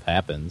that this stuff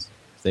happens.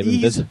 They've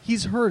been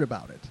he's heard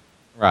about it,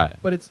 right?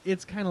 But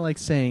it's kind of like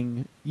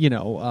saying,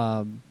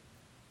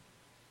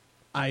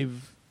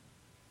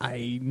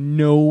 I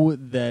know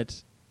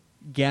that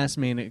gas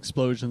main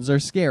explosions are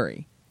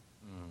scary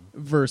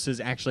versus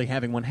actually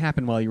having one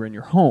happen while you're in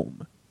your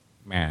home.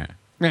 Meh.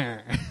 Meh.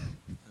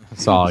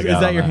 That's all I got. Is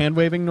that your hand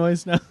waving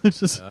noise now?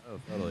 It's just,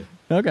 totally.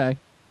 Okay.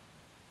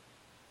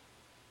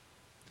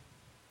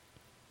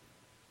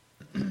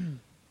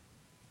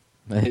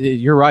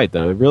 You're right,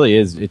 though. It really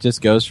is. It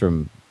just goes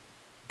from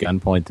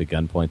gunpoint to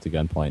gunpoint to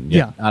gunpoint.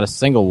 Yeah. Not a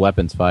single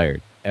weapon's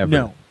fired ever.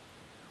 No.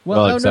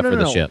 Well, except for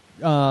the ship.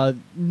 No.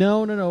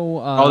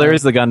 There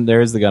is the gun.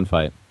 There is the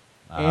gunfight.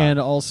 And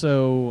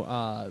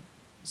also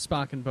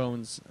Spock and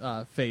Bones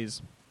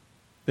phase.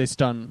 They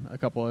stun a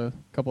couple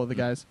of the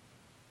guys,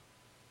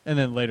 and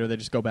then later they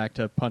just go back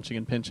to punching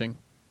and pinching.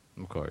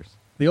 Of course,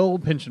 the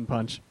old pinch and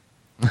punch.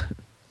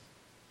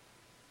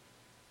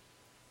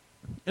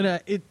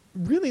 And it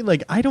really,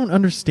 like, I don't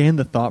understand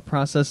the thought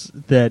process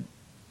that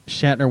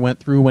Shatner went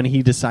through when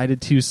he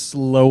decided to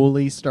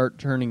slowly start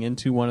turning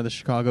into one of the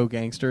Chicago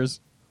gangsters.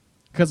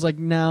 Because, like,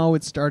 now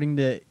it's starting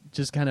to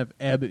just kind of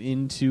ebb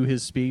into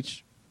his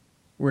speech,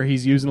 where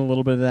he's using a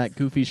little bit of that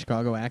goofy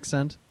Chicago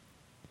accent.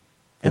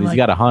 And he's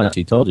got a hunch.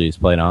 He told you he's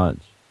playing a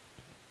hunch.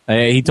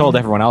 He told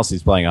everyone else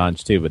he's playing a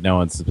hunch too, but no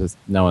one's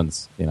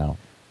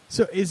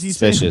So is he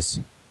suspicious?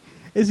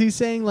 Is he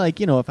saying, like,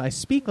 if I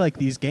speak like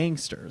these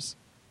gangsters,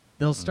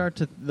 they'll start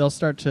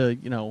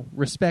to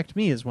respect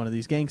me as one of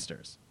these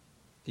gangsters?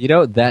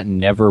 That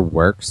never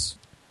works.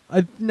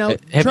 Have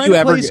you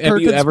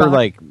ever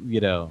like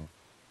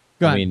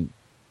Go ahead. I mean,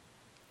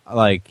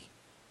 like,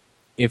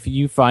 if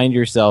you find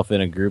yourself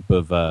in a group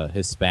of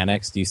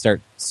Hispanics, do you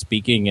start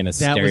speaking in a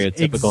stereotypical Hispanic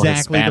accent? That was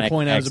exactly the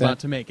point I was about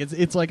to make.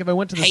 It's like if I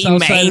went to the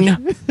South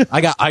Side.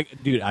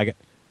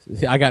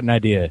 I got an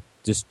idea.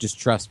 Just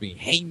trust me.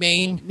 Hey,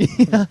 man.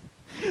 Yeah.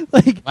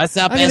 Like, what's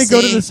up, I'm going to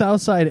go to the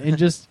South Side and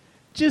just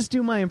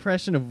do my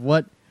impression of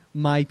what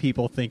my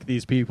people think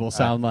these people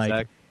sound like.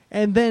 Exactly.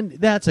 And then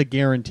that's a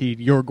guaranteed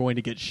you're going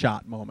to get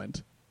shot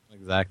moment.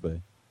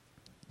 Exactly.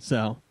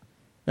 So,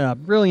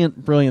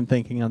 brilliant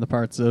thinking on the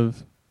parts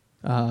of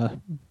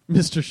Mr.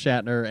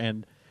 Shatner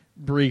and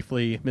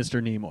briefly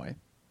Mr. Nimoy.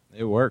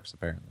 It works,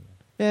 apparently.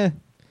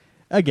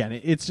 Again,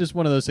 it's just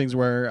one of those things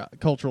where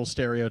cultural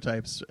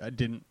stereotypes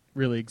didn't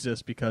really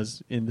exist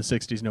because in the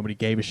 60s nobody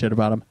gave a shit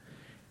about them.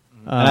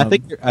 And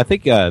I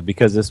think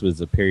because this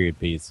was a period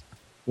piece,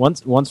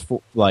 once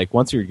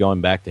you're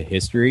going back to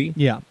history,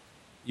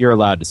 you're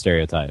allowed to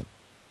stereotype.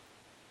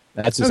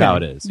 That's just how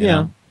it is. You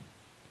know?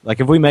 Like,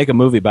 if we make a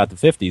movie about the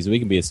 50s, we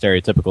can be as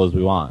stereotypical as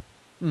we want.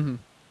 Mm-hmm.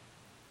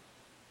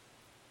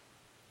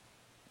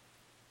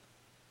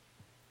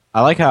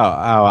 I like how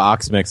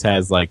Oxmix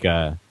has like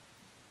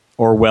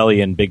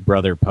Orwellian Big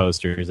Brother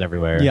posters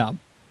everywhere. Yeah.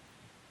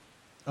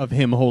 Of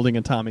him holding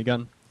a Tommy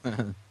gun.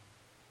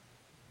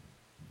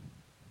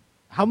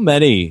 How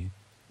many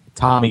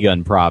Tommy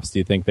gun props do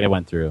you think they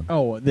went through?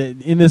 Oh,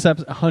 in this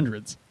episode,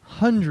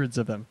 hundreds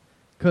of them.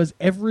 Because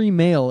every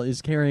male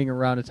is carrying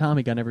around a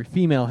Tommy gun. Every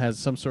female has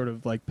some sort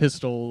of like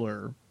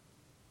pistol.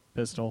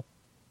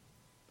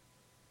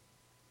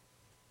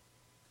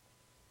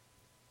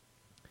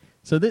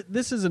 So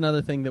this is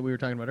another thing that we were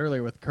talking about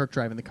earlier with Kirk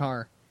driving the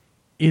car.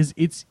 It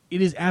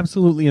is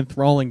absolutely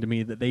enthralling to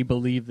me that they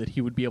believe that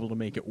he would be able to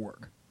make it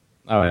work.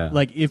 Oh yeah.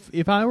 Like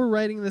if I were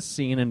writing this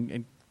scene,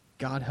 and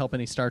God help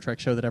any Star Trek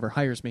show that ever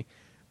hires me,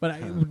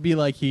 but it would be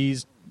like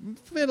he's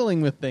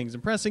fiddling with things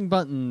and pressing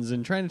buttons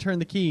and trying to turn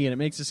the key, and it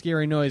makes a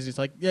scary noise. He's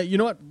like, yeah, you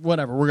know what?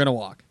 Whatever, we're gonna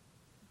walk.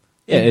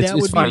 Yeah,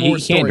 it's fine. He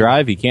can't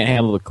drive. He can't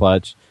handle the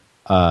clutch.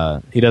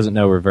 He doesn't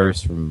know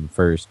reverse from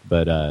first,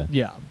 but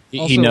yeah,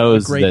 he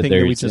knows that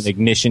there's an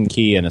ignition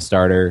key and a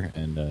starter,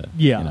 and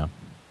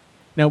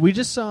Now we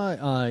just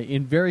saw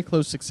in very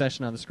close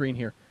succession on the screen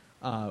here,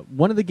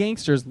 one of the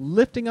gangsters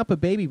lifting up a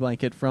baby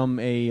blanket from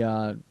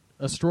a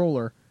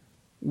stroller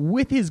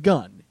with his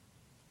gun.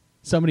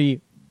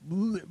 Somebody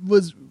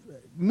was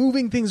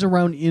moving things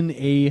around in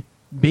a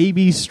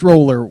baby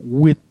stroller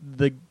with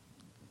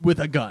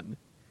a gun.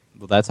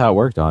 Well, that's how it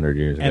worked 100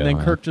 years ago. And then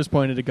huh? Kirk just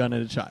pointed a gun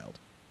at a child.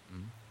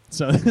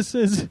 So this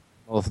is...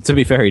 Well, to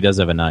be fair, he does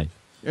have a knife.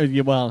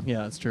 Well, yeah,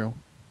 that's true.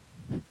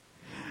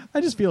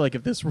 I just feel like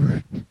if this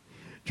were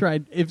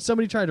if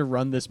somebody tried to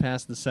run this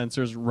past the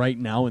censors right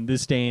now in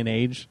this day and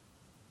age,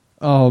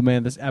 oh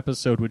man, this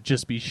episode would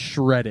just be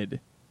shredded.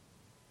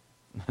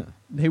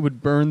 They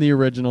would burn the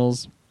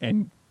originals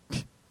and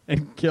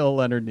kill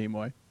Leonard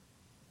Nimoy.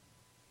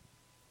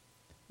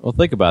 Well,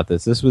 think about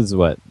this. This was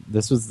what?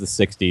 This was the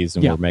 60s,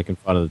 and Yeah. we're making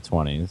fun of the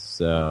 20s.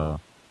 So,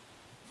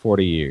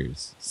 40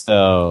 years.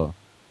 So,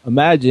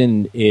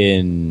 imagine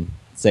in,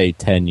 say,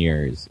 10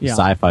 years, a Yeah.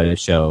 sci-fi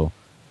show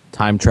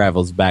time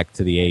travels back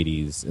to the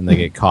 80s, and they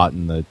get caught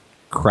in the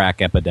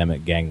crack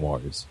epidemic gang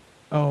wars.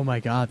 Oh my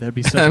god, that'd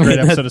be such a great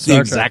episode of that's the Star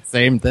Trek. exact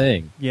same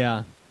thing.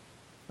 Yeah.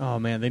 Oh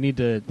man, they need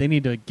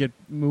to get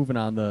moving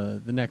on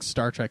the next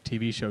Star Trek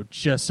TV show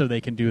just so they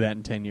can do that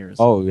in 10 years.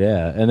 Oh,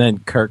 yeah. And then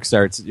Kirk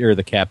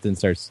the captain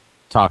starts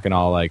talking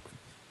all like,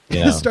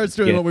 you know, Starts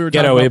doing what we were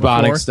talking ghetto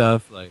about before. Ebonics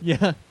stuff. Like,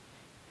 Yeah.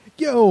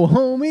 Yo,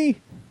 homie.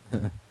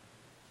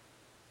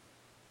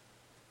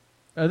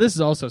 This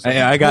is also something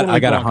hey, I got totally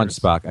a bonkers. hunch,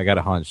 Spock. I got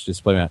a hunch.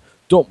 Just play me out.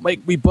 Don't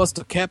make me bust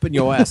a cap in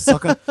your ass,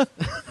 sucker.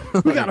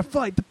 We gotta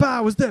fight the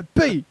powers that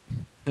be.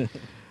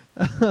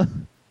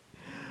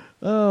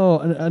 Oh,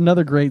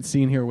 another great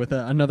scene here with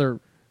another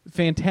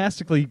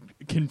fantastically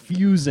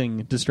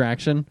confusing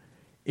distraction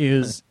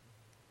is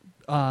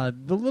the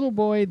little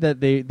boy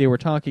that they were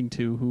talking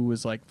to, who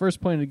was like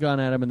first pointed a gun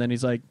at him, and then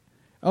he's like,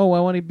 "Oh,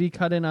 I want to be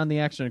cut in on the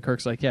action." And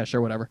Kirk's like, "Yeah,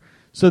 sure, whatever."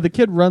 So the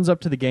kid runs up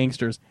to the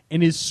gangsters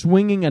and is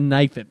swinging a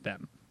knife at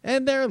them,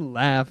 and they're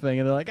laughing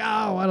and they're like,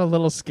 "Oh, what a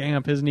little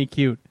scamp! Isn't he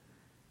cute?"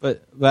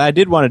 But I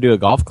did want to do a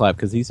golf clap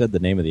because he said the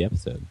name of the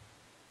episode.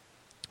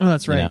 Oh,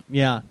 that's right.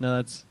 Yeah. Yeah, no,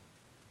 that's.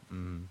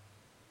 And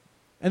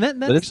that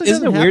But actually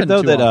isn't it doesn't weird happen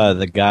though too that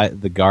often.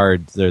 the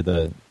guards, they're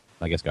the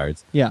I guess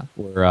guards, Yeah.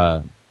 where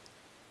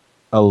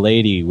a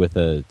lady with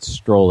a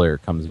stroller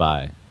comes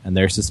by and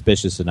they're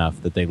suspicious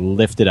enough that they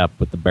lift it up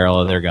with the barrel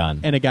of their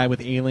gun. And a guy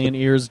with alien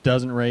ears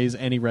doesn't raise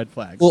any red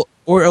flags. Well,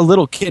 or a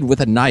little kid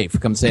with a knife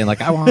comes saying like,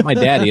 "I want my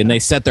daddy," and they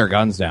set their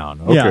guns down.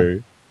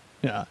 Okay.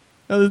 yeah.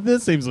 No,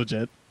 this seems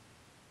legit.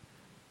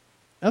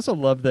 I also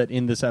love that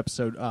in this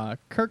episode,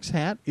 Kirk's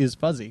hat is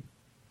fuzzy.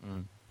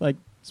 Like,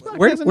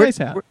 Spock has a nice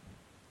hat.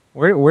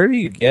 Where do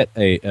you get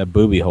a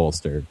booby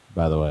holster,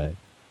 by the way?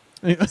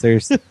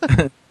 Seriously.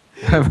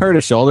 I've heard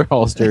of shoulder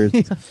holsters.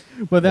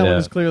 But that one Yeah.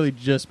 is clearly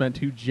just meant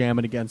to jam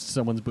it against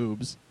someone's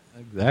boobs.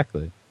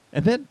 Exactly.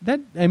 And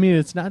that I mean,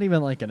 it's not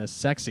even like in a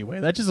sexy way.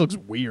 That just looks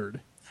weird.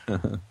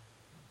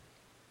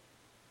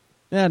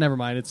 Yeah, never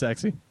mind. It's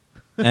sexy.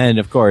 And,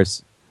 of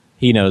course,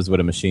 he knows what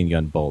a machine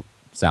gun bolt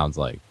sounds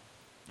like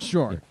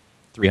Sure.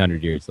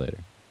 300 years later.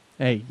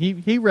 Hey,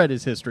 he read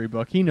his history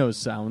book. He knows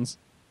sounds.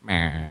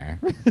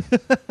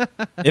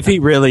 If he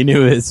really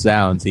knew his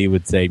sounds, he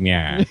would say,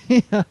 "Meow."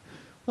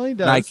 Well, he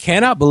does. And I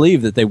cannot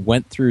believe that they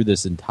went through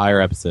this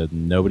entire episode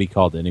and nobody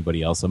called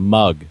anybody else a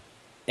mug.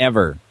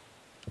 Ever.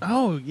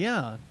 Oh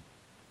yeah,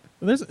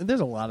 well, there's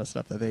a lot of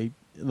stuff that they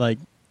like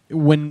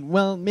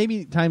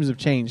maybe times have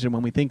changed, and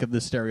when we think of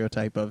this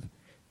stereotype of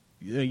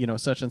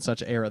such and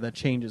such era, that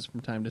changes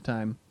from time to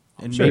time,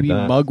 and Sure it maybe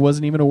does. mug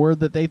wasn't even a word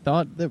that they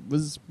thought that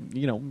was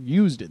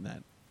used in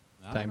that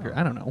time period.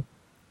 I don't know.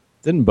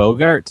 Didn't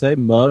Bogart say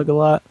mug a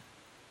lot?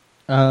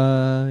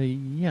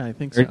 Yeah, I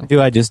think Or so.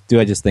 do I just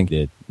think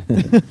he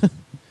did?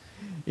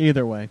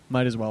 Either way,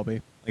 might as well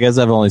be. I guess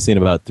I've only seen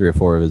about 3 or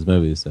 4 of his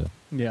movies, so.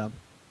 Yeah.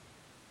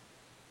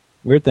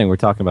 Weird thing, we're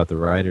talking about the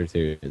writers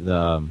here.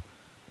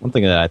 One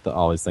thing that I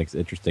always think is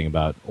interesting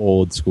about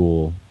old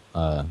school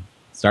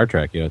Star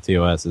Trek,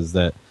 TOS, is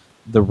that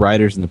the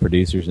writers and the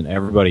producers and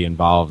everybody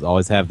involved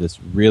always have this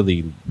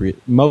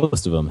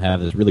most of them have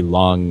this really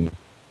long,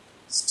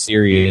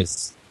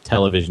 serious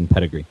television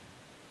pedigree.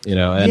 And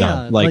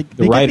Yeah, like they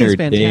the get writer these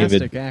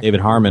fantastic David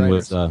Harmon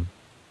writers.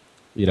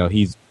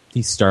 was,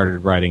 he started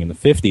writing in the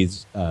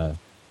 50s.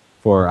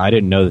 I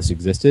didn't know this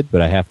existed,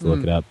 but I have to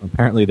look it up.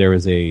 Apparently, there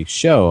was a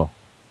show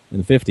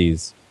in the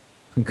 50s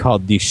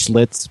called The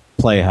Schlitz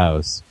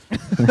Playhouse,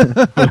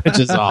 which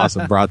is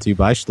awesome. Brought to you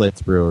by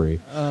Schlitz Brewery.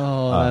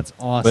 Oh, that's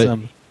But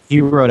awesome.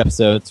 he wrote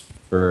episodes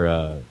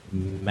for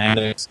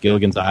Maddox,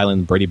 Gilligan's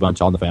Island, Brady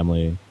Bunch, All in the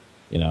Family.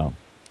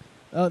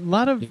 A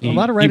lot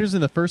of writers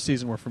in the first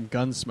season were from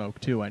Gunsmoke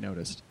too. I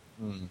noticed,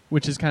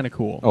 which is kind of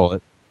cool. Oh,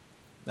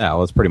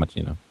 it's pretty much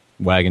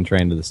wagon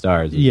train to the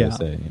stars. As yeah, they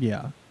say.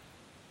 yeah.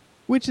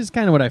 Which is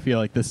kind of what I feel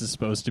like this is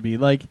supposed to be.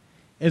 Like,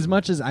 as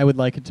much as I would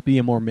like it to be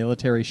a more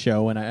military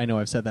show, and I know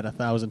I've said that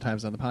 1,000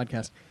 times on the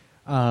podcast,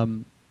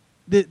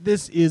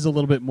 this is a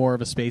little bit more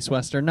of a space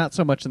western. Not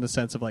so much in the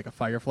sense of like a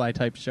Firefly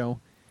type show,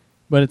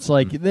 but it's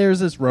like there's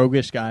this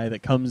roguish guy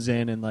that comes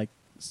in and like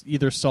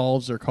either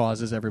solves or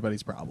causes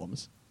everybody's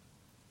problems.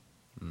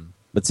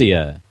 But see,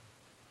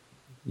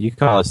 you could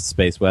call it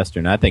space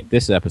western. I think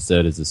this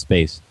episode is a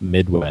space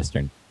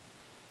midwestern.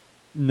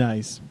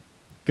 Nice,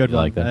 good You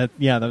one. like that?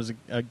 Yeah, that was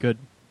a good.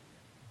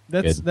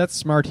 That's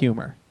smart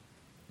humor.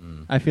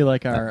 I feel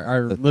like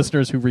our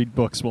listeners who read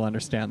books will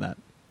understand that.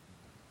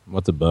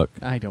 What's a book?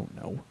 I don't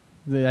know.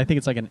 I think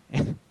it's like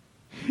isn't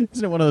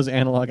it one of those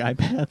analog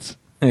iPads?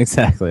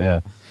 Exactly,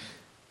 yeah.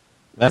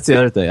 That's the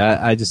other thing.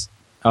 I just...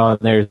 Oh, and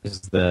there's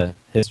the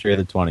history of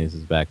the 20s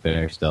is back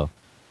there still.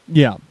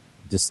 Yeah.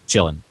 Just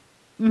chilling.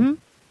 Mm-hmm.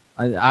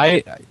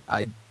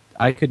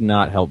 I could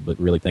not help but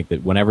really think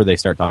that whenever they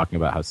start talking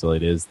about how silly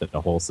it is that the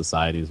whole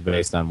society is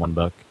based on one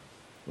book,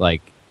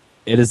 like,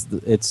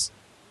 it's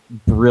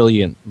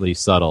brilliantly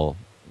subtle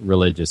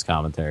religious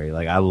commentary.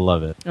 Like, I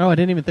love it. Oh, I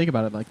didn't even think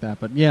about it like that,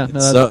 but yeah,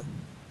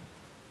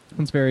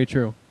 that's very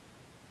true.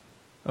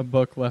 A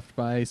book left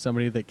by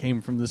somebody that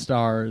came from the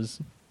stars,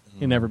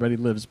 and everybody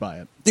lives by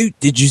it. Dude,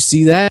 did you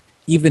see that?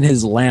 Even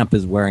his lamp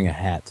is wearing a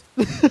hat.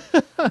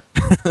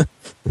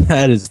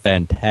 That is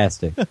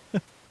fantastic.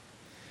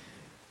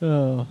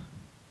 Oh.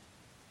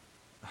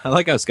 I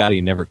like how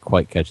Scotty never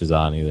quite catches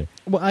on either.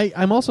 Well,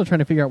 I'm also trying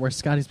to figure out where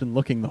Scotty's been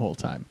looking the whole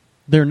time.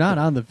 They're not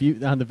on the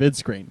vid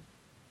screen.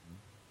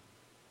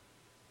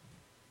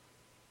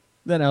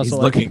 Then I also He's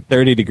looking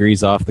 30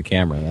 degrees off the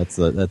camera.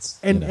 That's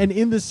and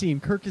in the scene,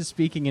 Kirk is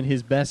speaking in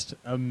his best,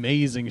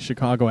 amazing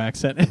Chicago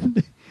accent,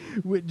 and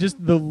with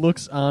just the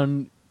looks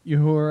on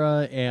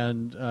Uhura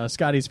and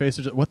Scotty's face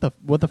are just, what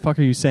the fuck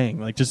are you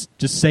saying? Like, just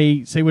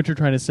say what you're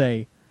trying to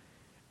say.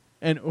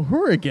 And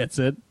Uhura gets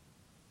it,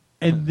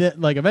 and then,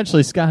 like,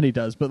 eventually Scotty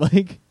does, but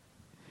like,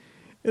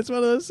 it's one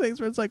of those things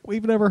where it's like,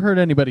 we've never heard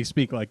anybody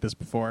speak like this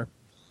before.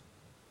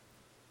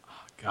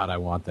 God, I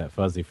want that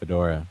fuzzy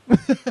fedora.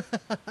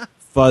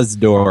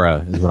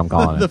 Fuzzdora is what I'm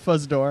calling The it.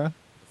 Fuzzdora.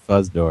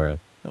 Fuzzdora.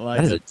 I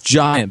like That is it. a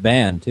giant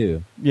band,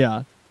 too.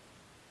 Yeah.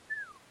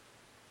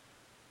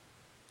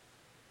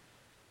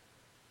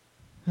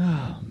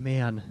 Oh,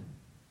 man.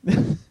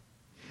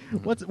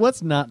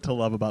 What's not to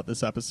love about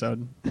this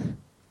episode?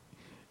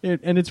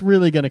 And it's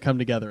really going to come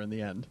together in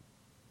the end.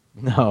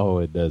 No,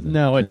 it doesn't.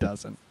 No, it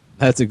doesn't.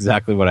 That's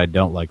exactly what I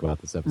don't like about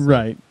this episode.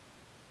 Right.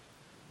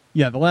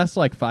 Yeah, the last,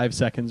 5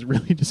 seconds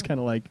really just kind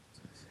of,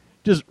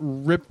 just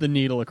rip the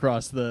needle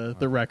across the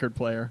record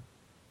player.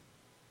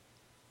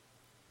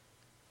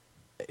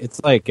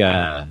 It's like,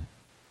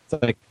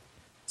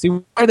 see,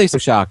 why are they so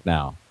shocked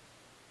now?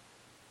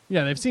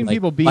 Yeah, they've seen Like,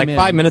 people beam in.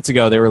 5 minutes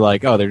ago, they were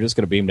like, oh, they're just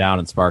going to beam down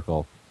and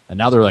sparkle. And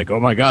now they're like, oh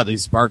my God,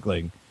 he's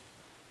sparkling.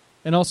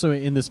 And also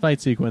in this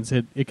fight sequence,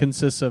 it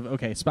consists of,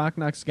 okay, Spock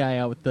knocks the guy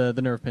out with the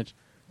nerve pinch.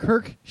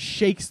 Kirk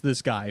shakes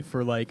this guy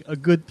for a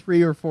good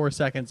 3 or 4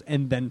 seconds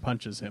and then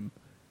punches him.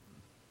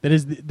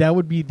 That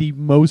would be the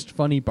most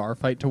funny bar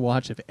fight to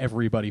watch if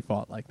everybody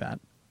fought like that.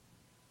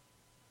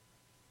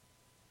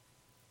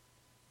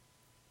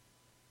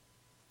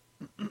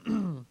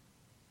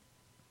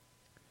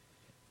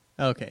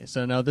 Okay,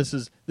 so now this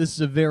is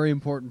a very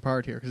important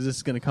part here because this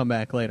is going to come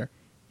back later.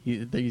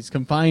 He's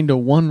confined to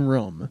one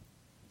room.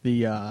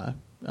 The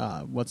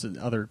what's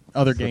the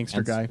other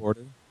gangster guy?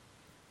 Order?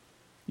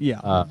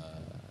 Yeah,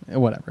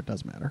 whatever. It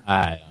doesn't matter.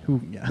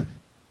 Who? Yeah,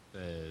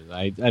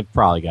 I've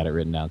probably got it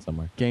written down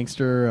somewhere.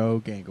 Gangster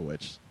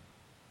Gangowich.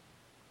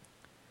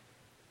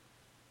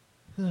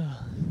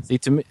 See,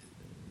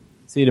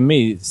 to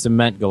me,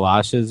 cement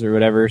galoshes or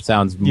whatever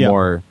sounds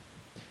more.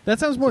 That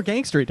sounds more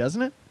gangstery,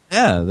 doesn't it?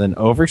 Yeah, than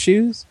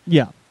overshoes.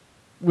 Yeah,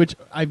 which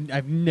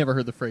I've never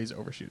heard the phrase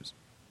overshoes.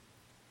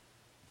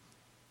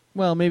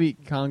 Well, maybe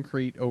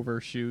concrete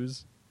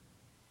overshoes.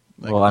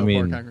 Well, I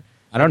mean,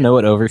 I don't know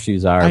what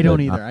overshoes are. I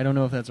don't either. I don't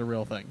know if that's a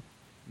real thing.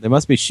 There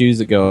must be shoes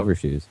that go over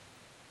shoes.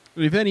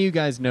 If any of you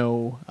guys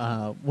know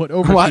what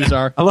overshoes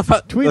are, I love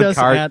how tweet the us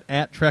car,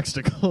 at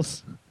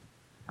Trexticles.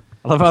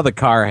 I love how the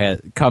car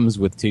comes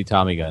with 2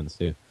 Tommy guns,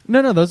 too.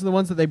 No, those are the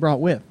ones that they brought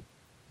with.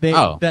 They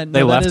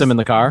left them in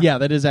the car? Yeah,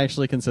 that is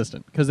actually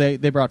consistent because they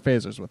brought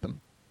phasers with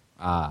them.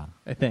 Ah.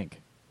 I think.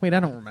 Wait, I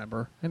don't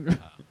remember.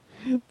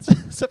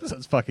 This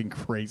episode's fucking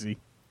crazy.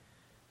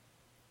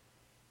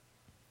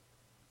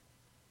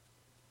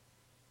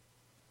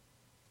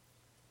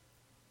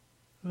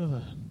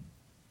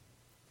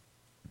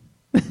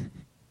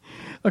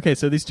 Okay,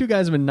 so these 2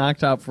 guys have been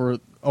knocked out for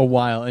a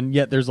while, and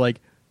yet there's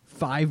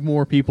 5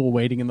 more people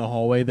waiting in the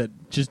hallway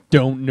that just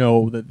don't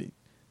know that...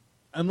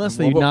 Unless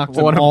they knocked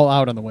them all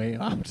out on the way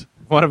out.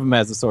 One of them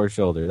has a sore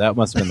shoulder. That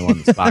must have been the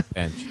one that Spock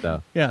pinched,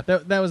 though. Yeah,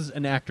 that was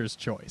an actor's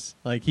choice.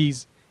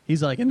 He's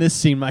like, in this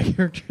scene, my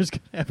character's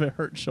going to have a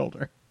hurt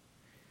shoulder.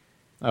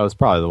 That was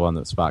probably the one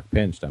that Spock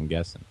pinched, I'm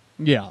guessing.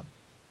 Yeah.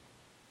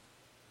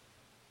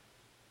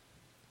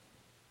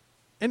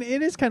 And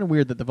it is kind of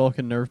weird that the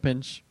Vulcan nerve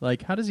pinch,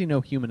 how does he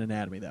know human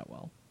anatomy that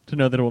well? To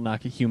know that it will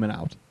knock a human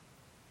out.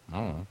 I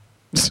don't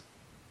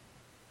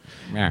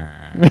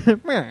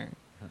know.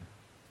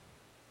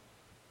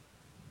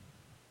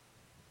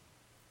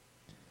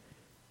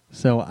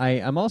 So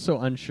I'm also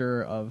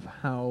unsure of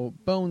how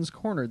Bones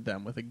cornered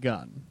them with a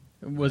gun.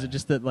 Was it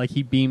just that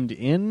he beamed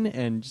in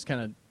and just kind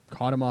of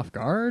caught him off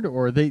guard,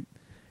 or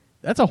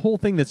that's a whole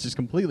thing that's just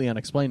completely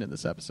unexplained in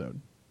this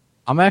episode.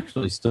 I'm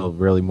actually still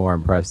really more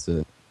impressed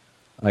that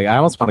I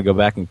almost want to go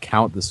back and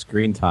count the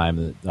screen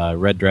time that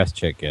Red Dress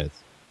Chick gets.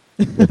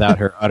 without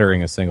her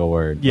uttering a single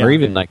word Yeah. or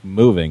even like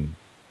moving.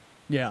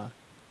 Yeah.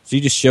 She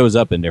just shows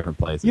up in different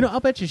places. You know, I'll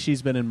bet you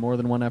she's been in more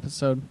than one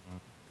episode.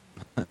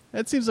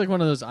 It seems like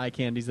one of those eye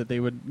candies that they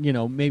would,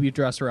 maybe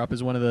dress her up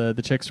as one of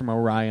the chicks from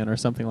Orion or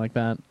something like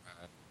that.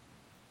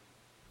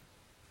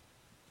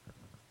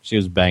 She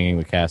was banging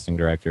the casting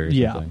director or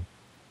something.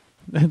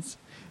 That's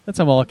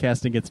how all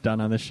casting gets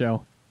done on this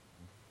show.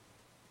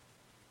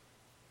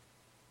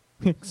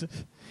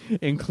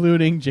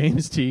 Including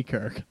James T.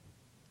 Kirk.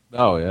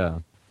 Oh, yeah.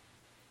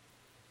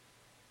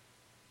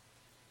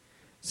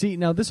 See,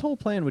 now this whole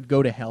plan would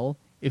go to hell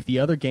if the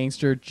other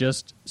gangster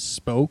just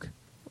spoke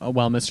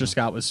while Mr.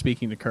 Scott was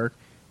speaking to Kirk.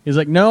 He's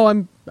like, "No,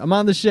 I'm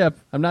on the ship.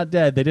 I'm not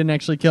dead. They didn't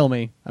actually kill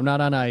me. I'm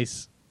not on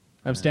ice.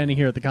 I'm standing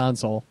here at the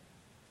console."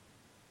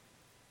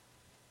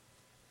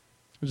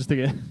 I'm just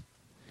thinking,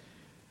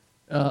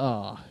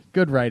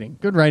 good writing.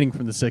 Good writing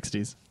from the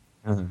 60s.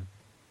 Uh-huh.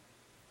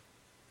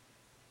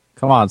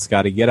 Come on,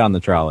 Scotty, get on the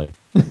trolley.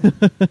 Is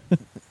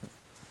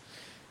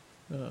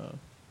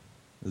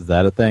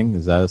that a thing?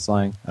 Is that a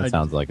slang? That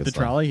sounds like a the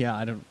slang. trolley. Yeah,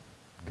 I don't.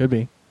 Could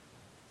be.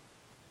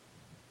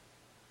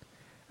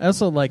 I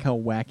also like how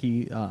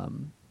wacky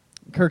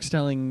Kirk's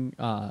telling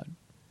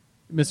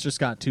Mr.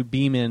 Scott to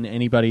beam in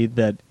anybody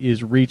that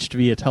is reached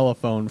via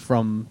telephone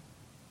from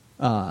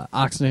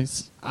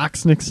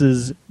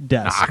Oxnix's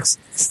desk.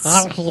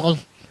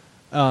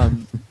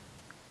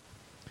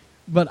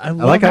 But I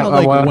love like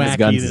how one of his wacky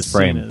guns this is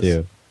framed scene is.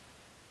 too.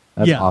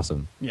 That's Yeah.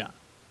 awesome. Yeah.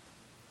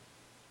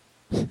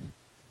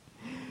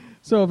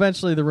 So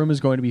eventually the room is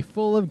going to be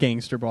full of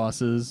gangster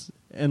bosses,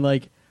 and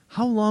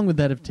how long would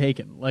that have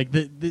taken?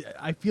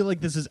 I feel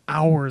like this is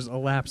hours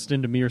elapsed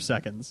into mere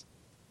seconds.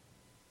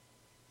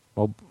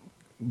 Well,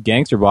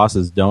 gangster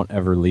bosses don't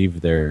ever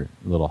leave their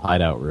little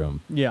hideout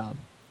room. Yeah.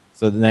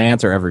 So then they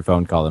answer every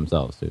phone call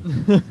themselves,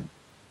 too.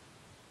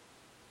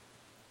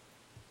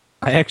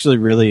 I actually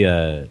really...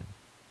 Now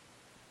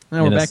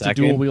we're in a back to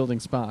second- dual-wielding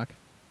Spock.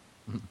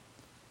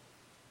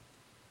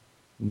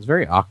 It's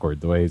very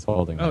awkward the way he's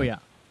holding it. Oh, yeah.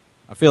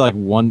 I feel like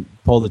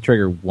pull the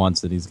trigger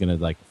once and he's going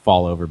to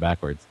fall over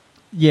backwards.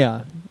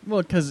 Yeah.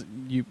 Well, because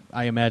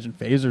I imagine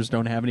phasers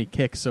don't have any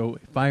kick, so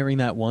firing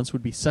that once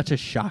would be such a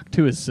shock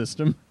to his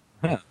system.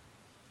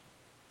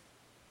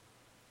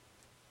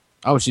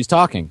 Oh, she's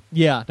talking.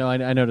 Yeah, no,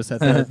 I noticed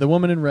that. The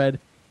woman in red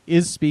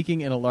is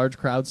speaking in a large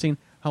crowd scene.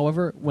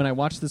 However, when I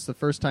watched this the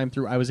first time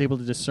through, I was able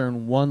to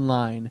discern one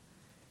line,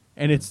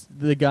 and it's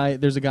the guy.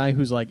 There's a guy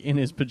who's in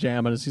his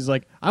pajamas. He's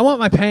like, "I want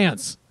my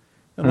pants."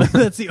 And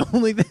that's the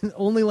only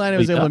line I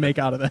was able to make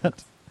out of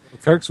that.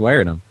 Kirk's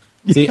wearing them.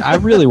 See, I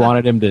really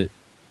wanted him to,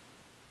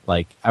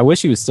 I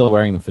wish he was still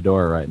wearing the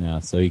fedora right now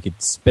so he could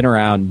spin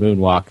around,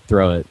 moonwalk,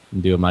 throw it,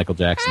 and do a Michael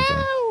Jackson thing.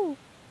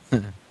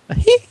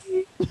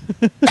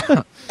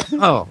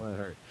 Oh,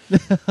 that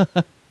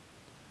hurt.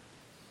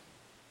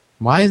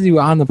 Why is he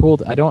on the pool?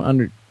 I don't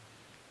under...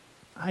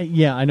 I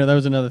know that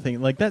was another thing.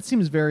 That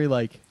seems very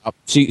Oh,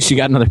 she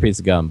got another piece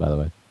of gum, by the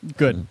way.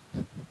 good.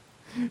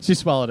 She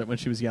swallowed it when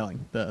she was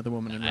yelling. The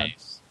woman in red.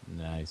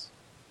 Nice.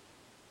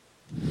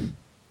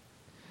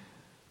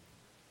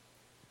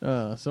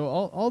 So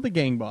all the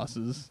gang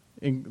bosses,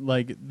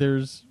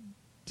 there's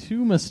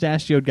two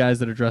mustachioed guys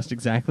that are dressed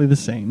exactly the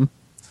same.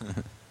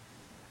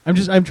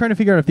 I'm trying to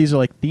figure out if these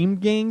are themed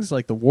gangs,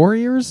 like the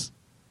Warriors.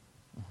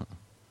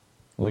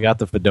 We got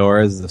the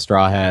fedoras, the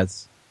straw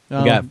hats. We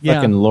got yeah.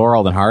 fucking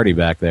Laurel and Hardy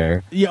back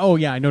there. Yeah. Oh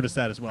yeah, I noticed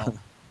that as well.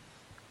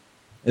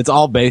 It's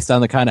all based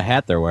on the kind of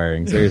hat they're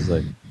wearing.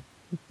 Seriously.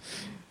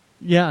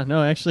 Yeah.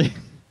 No, actually,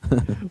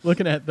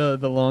 looking at the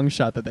long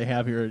shot that they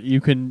have here, you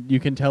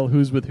can tell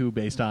who's with who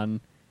based on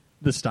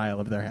the style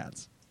of their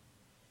hats.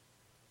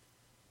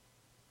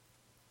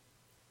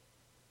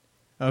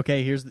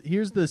 Okay,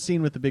 here's the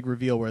scene with the big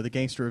reveal where the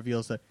gangster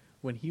reveals that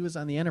when he was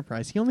on the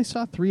Enterprise, he only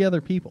saw 3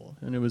 other people,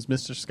 and it was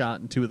Mr.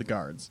 Scott and 2 of the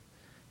guards.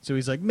 So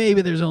he's like,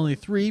 maybe there's only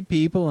 3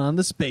 people on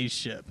the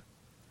spaceship.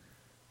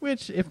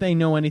 Which, if they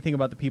know anything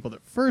about the people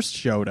that first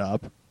showed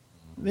up,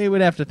 they would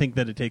have to think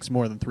that it takes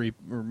more than 3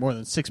 or more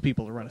than 6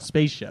 people to run a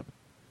spaceship.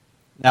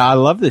 Now, I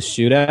love this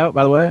shootout,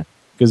 by the way,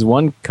 because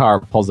one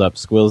car pulls up,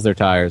 squeals their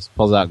tires,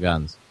 pulls out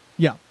guns.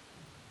 Yeah.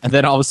 And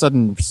then all of a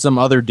sudden, some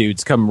other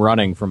dudes come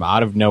running from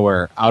out of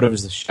nowhere, out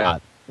of the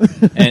shot,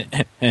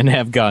 and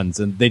have guns,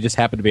 and they just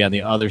happen to be on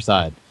the other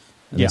side,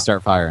 and Yeah. they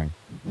start firing.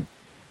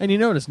 And you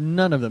notice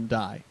none of them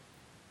die.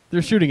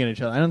 They're shooting at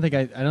each other. I don't think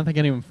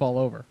any of them fall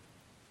over.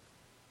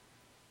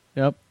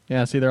 Yep.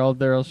 Yeah. See, they're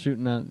all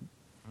shooting at.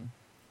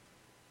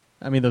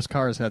 I mean, those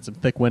cars had some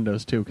thick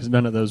windows too, because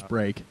none of those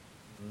break.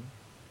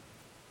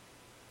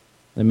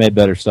 They made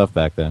better stuff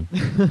back then.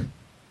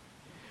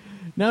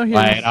 Now here's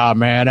Wait a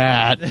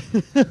minute.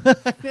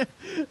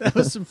 that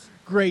was some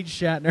great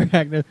Shatner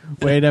acting.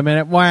 Wait a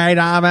minute. Wait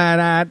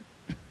a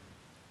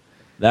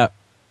minute.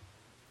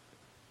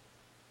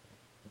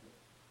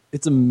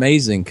 It's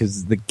amazing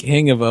because the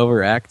king of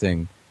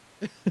overacting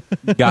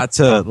got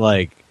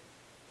to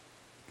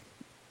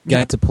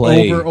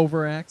play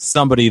overact.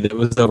 somebody that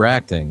was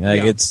overacting.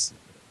 Yeah. It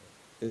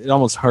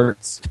almost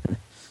hurts.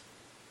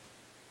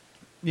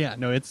 Yeah,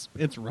 no, it's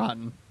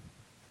rotten.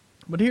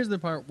 But here's the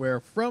part where,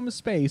 from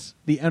space,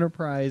 the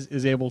Enterprise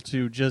is able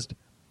to just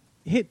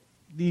hit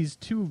these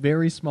two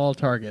very small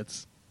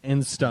targets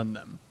and stun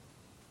them.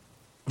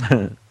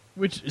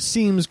 Which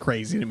seems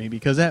crazy to me,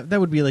 because that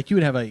would be like you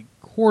would have a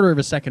quarter of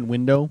a second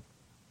window,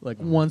 like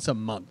once a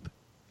month,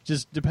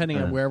 just depending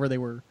on wherever they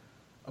were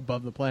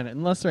above the planet,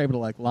 unless they're able to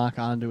like lock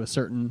onto a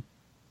certain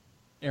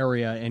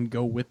area and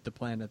go with the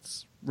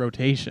planet's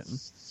rotation.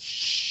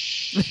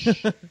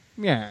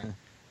 Yeah.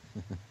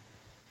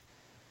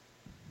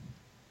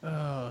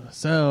 Oh,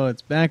 so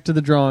it's back to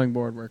the drawing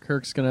board where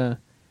Kirk's gonna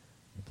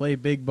play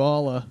big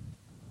balla.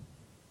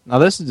 Now,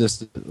 this is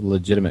just a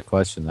legitimate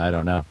question. I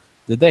don't know.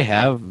 Did they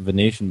have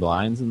Venetian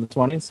blinds in the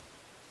 20s?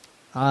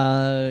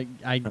 I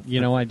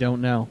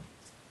don't know.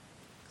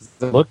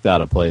 It looked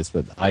out of place,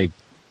 but I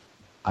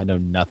know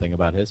nothing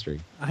about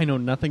history. I know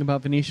nothing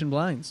about Venetian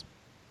blinds.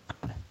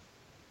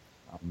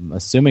 I'm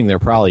assuming they're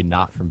probably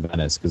not from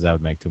Venice, because that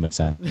would make too much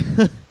sense.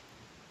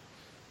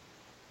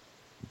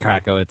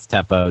 Krakow hits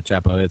Teppo,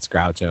 Teppo hits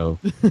Groucho,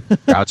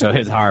 Groucho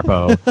hits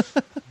Harpo.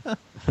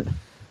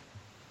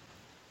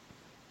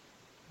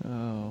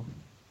 Oh.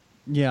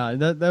 Yeah,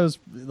 that was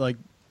like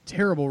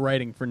terrible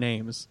writing for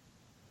names.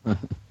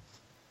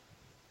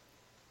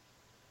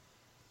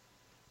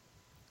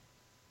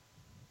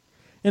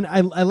 And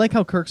I like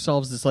how Kirk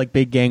solves this like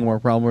big gang war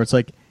problem where it's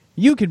like,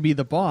 you can be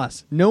the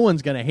boss. No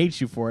one's going to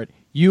hate you for it.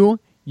 You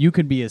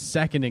can be a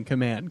second in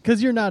command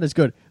because you're not as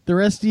good. The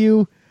rest of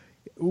you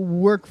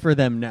work for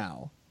them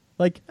now.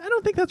 Like, I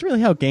don't think that's really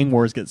how gang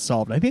wars get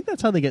solved. I think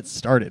that's how they get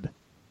started.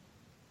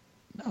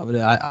 No, but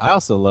I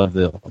also love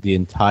the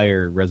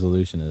entire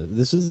resolution.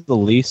 This is the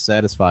least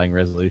satisfying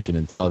resolution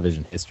in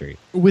television history.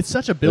 With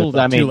such a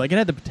build-up, too. Like, it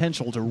had the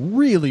potential to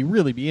really,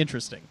 really be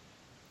interesting.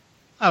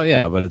 Oh,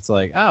 yeah, but it's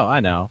like, oh, I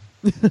know.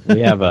 We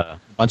have a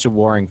bunch of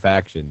warring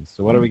factions,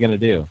 so what are we going to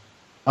do?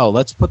 Oh,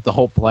 let's put the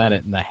whole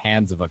planet in the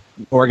hands of an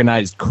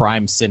organized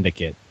crime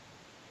syndicate.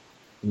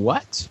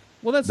 What?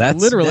 Well,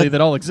 that's literally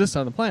that all exists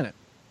on the planet.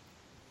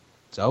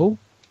 So?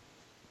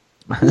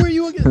 Who are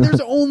you again?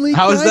 There's only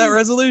How is that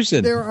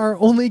resolution? There are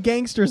only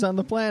gangsters on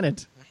the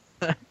planet.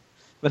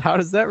 But how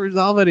does that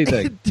resolve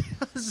anything? It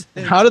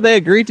doesn't. How do they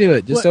agree to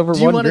it? Just over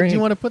one drink? Do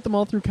you want to put them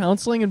all through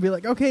counseling and be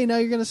like, okay, now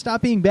you're going to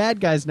stop being bad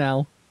guys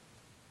now?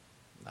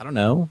 I don't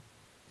know.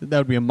 That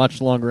would be a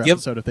much longer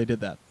episode if they did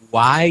that.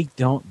 Why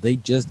don't they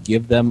just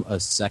give them a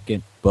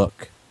second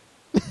book?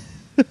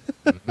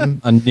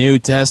 A New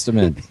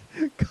Testament.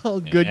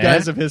 Called Good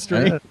Guys of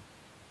History.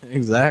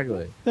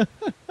 Exactly.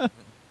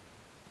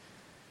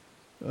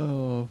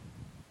 Oh.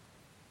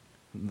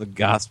 The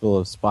Gospel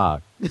of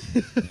Spock.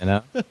 You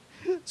know?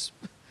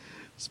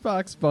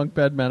 Spock's Bunk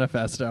Bed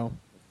Manifesto.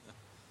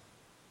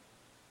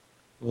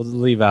 We'll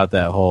leave out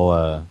that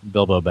whole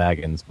Bilbo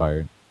Baggins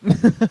part.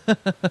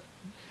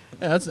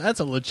 Yeah, that's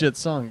a legit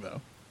song,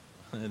 though.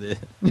 It is.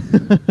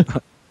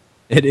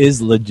 It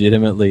is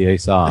legitimately a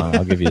song.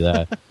 I'll give you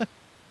that.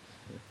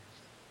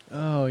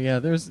 Oh yeah,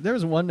 there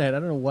was one night, I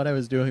don't know what I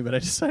was doing, but I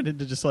decided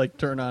to just like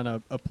turn on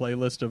a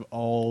playlist of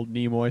all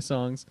Nimoy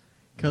songs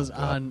because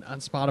on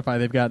Spotify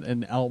they've got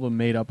an album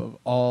made up of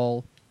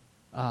all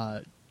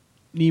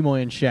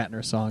Nimoy and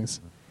Shatner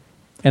songs,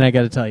 and I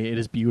got to tell you, it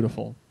is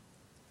beautiful.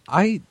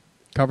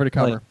 Cover to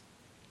cover.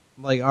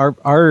 Like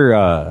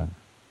our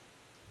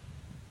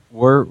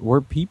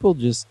were people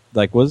just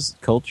like, was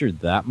culture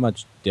that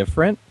much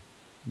different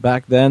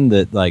back then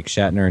that like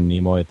Shatner and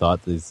Nimoy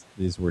thought these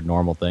were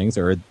normal things,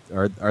 or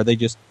are they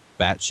just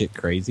batshit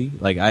crazy?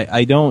 Like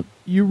I don't.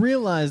 You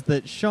realize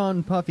that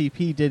Sean Puffy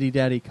P Diddy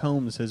Daddy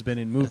Combs has been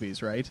in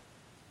movies, right?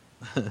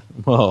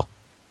 Well,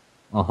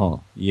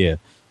 yeah,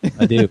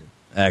 I do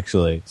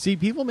actually. See,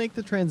 people make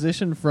the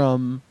transition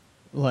from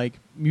like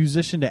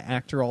musician to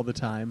actor all the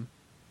time.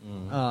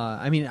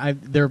 I mean,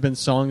 there have been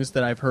songs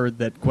that I've heard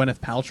that Gwyneth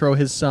Paltrow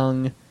has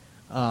sung.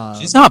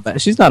 She's not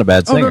bad. She's not a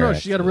bad singer. Oh no,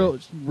 she's got a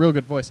real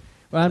good voice.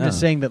 But I'm just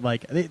saying that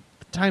like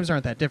times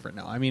aren't that different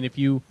now. I mean, if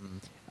you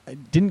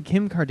didn't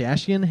Kim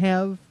Kardashian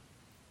have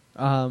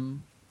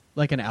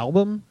like an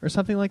album or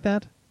something like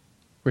that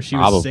where she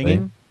was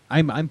singing?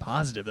 I'm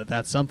positive that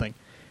that's something.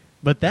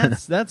 But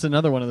that's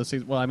another one of those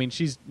things. Well, I mean,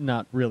 she's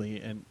not really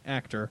an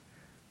actor.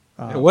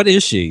 What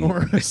is she?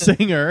 Or a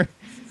singer.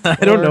 I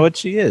don't know what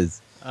she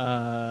is.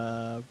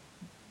 I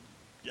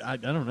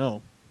don't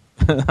know.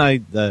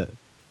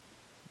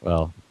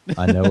 Well,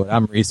 I know what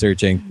I'm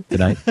researching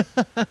tonight.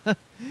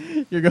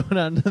 You're going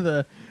on to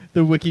the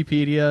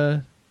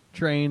Wikipedia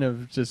train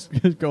of just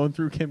going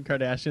through Kim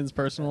Kardashian's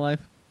personal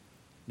life?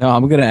 No,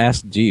 I'm going to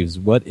ask Jeeves,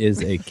 what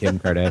is a Kim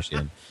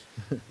Kardashian?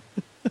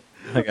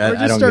 Like,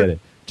 I don't get it.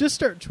 Just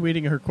start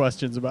tweeting her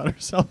questions about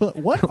herself.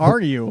 What are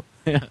you?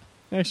 Yeah.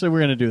 Actually, we're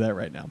going to do that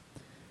right now.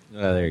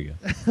 Oh, there you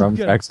go. From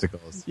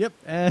Texticles. Yep.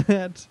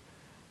 At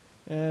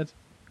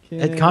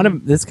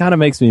Kim. This kind of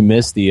makes me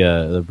miss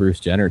the Bruce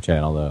Jenner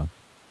channel, though.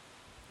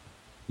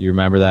 You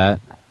remember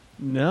that?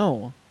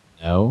 No.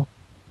 No?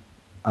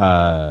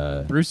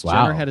 Bruce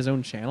Jenner had his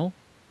own channel?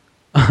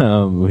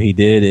 He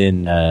did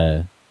in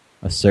a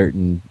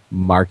certain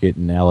market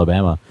in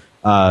Alabama.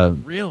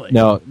 Really?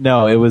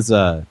 No, it was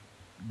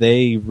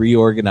they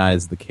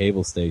reorganized the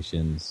cable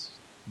stations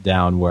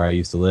down where I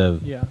used to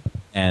live. Yeah.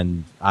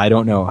 And I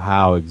don't know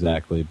how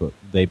exactly, but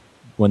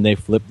when they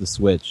flipped the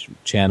switch,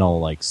 channel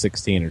like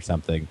 16 or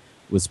something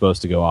was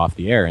supposed to go off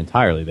the air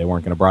entirely. They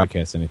weren't going to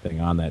broadcast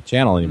anything on that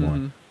channel anymore.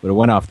 Mm-hmm. But it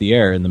went off the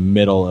air in the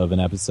middle of an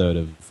episode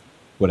of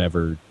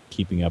whatever,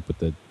 Keeping Up with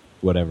the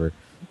whatever,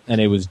 and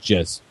it was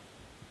just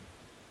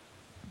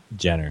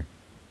Jenner.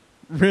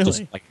 Really?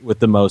 Just like with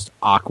the most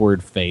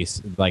awkward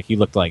face. Like he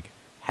looked like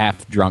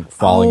half drunk,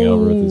 falling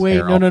over with his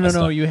hair all messed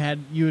No. up. You had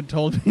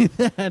told me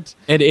that.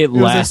 And it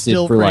was a lasted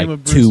still for frame like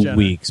of Bruce 2 Jenner.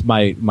 weeks.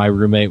 My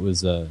roommate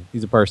was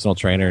he's a personal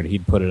trainer, and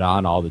he'd put it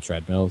on all the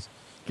treadmills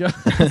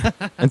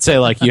and say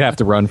like, you have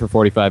to run for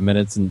 45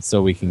 minutes, and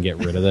so we can get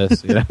rid of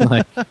this. You know,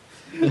 like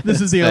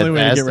This is the only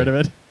way to get rid of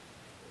it.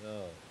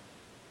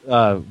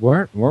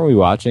 Weren't we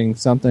watching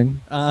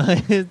something?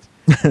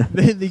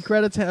 The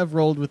credits have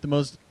rolled with the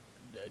most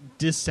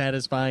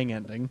dissatisfying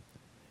ending.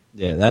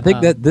 Yeah, I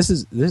think that this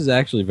is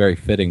actually very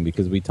fitting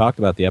because we talked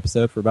about the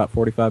episode for about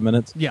 45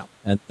 minutes. Yeah.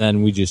 And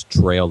then we just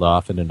trailed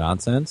off into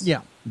nonsense.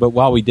 Yeah. But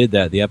while we did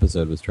that, the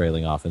episode was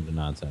trailing off into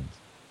nonsense.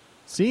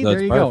 See, That's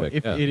there you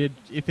perfect, go.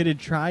 If it had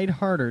tried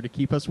harder to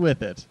keep us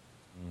with it,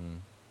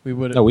 we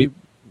would have. No,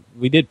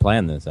 we did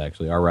plan this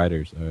actually. Our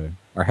writers,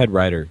 our head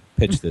writer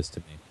pitched this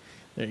to me.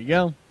 There you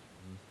go.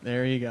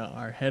 There you go.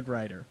 Our head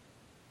writer.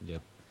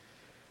 Yep.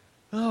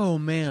 Oh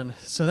man,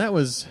 so that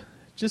was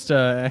just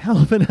a hell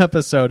of an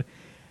episode,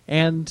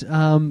 and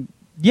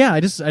yeah, I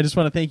just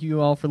want to thank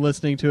you all for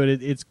listening to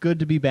it. It's good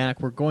to be back.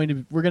 We're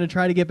going to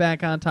try to get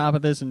back on top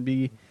of this and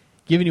be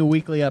giving you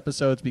weekly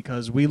episodes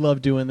because we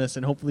love doing this,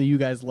 and hopefully you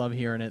guys love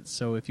hearing it.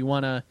 So if you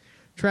want to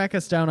track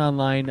us down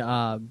online,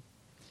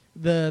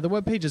 the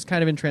webpage is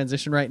kind of in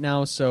transition right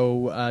now,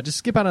 so just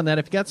skip out on that.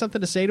 If you got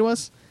something to say to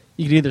us,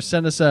 you can either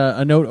send us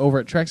a note over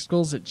at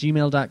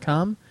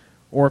trexicles@gmail.com,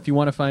 or if you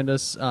want to find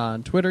us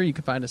on Twitter, you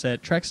can find us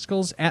at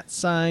Trexicles,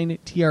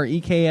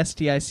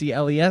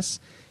 @TREKSTICLES.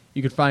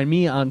 You can find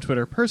me on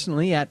Twitter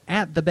personally at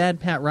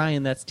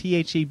 @TheBadPatRyan. That's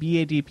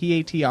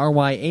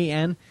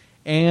THEBADPATRYAN.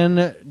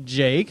 And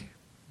Jake.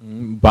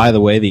 By the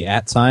way, the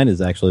 @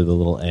 is actually the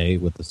little A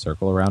with the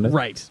circle around it.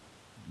 Right.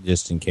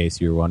 Just in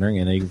case you were wondering.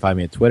 And then you can find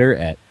me at Twitter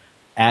at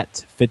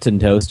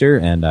 @FitzenToaster,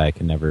 and I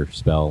can never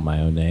spell my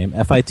own name.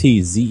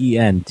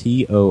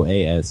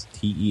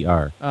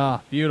 FITZENTOASTER.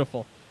 Ah,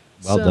 beautiful.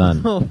 Well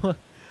done,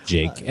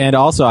 Jake. And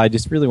also, I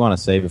just really want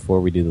to say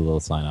before we do the little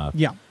sign off,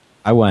 Yeah.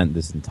 I went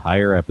this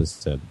entire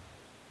episode,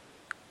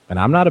 and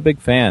I'm not a big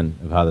fan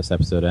of how this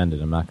episode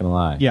ended. I'm not going to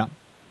lie. Yeah.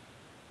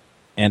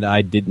 And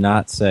I did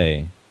not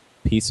say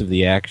piece of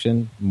the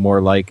action,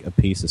 more like a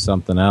piece of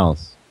something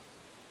else.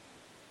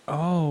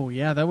 Oh,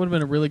 yeah, that would have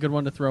been a really good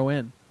one to throw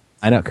in.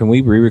 I know. Can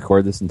we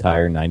re-record this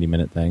entire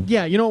 90-minute thing?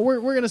 Yeah, you know, we're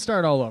going to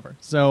start all over.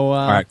 So,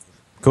 All right.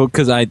 Cool,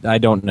 because I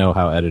don't know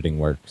how editing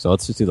works. So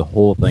let's just do the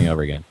whole thing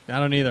over again. I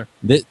don't either.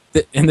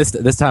 And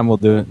this time we'll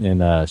do it in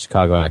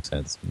Chicago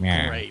accents.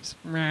 Great.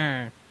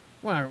 Wow,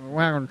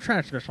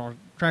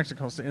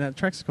 Trexicles. And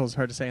Trexicles is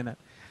hard to say in that.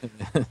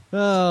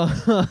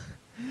 Oh,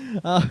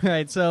 all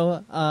right.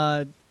 So,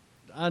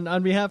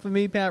 on behalf of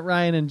me, Pat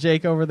Ryan, and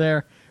Jake over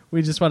there,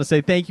 we just want to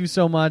say thank you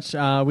so much.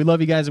 We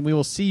love you guys, and we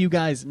will see you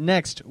guys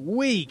next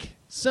week.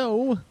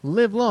 So,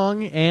 live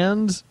long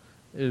and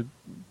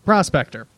prospector.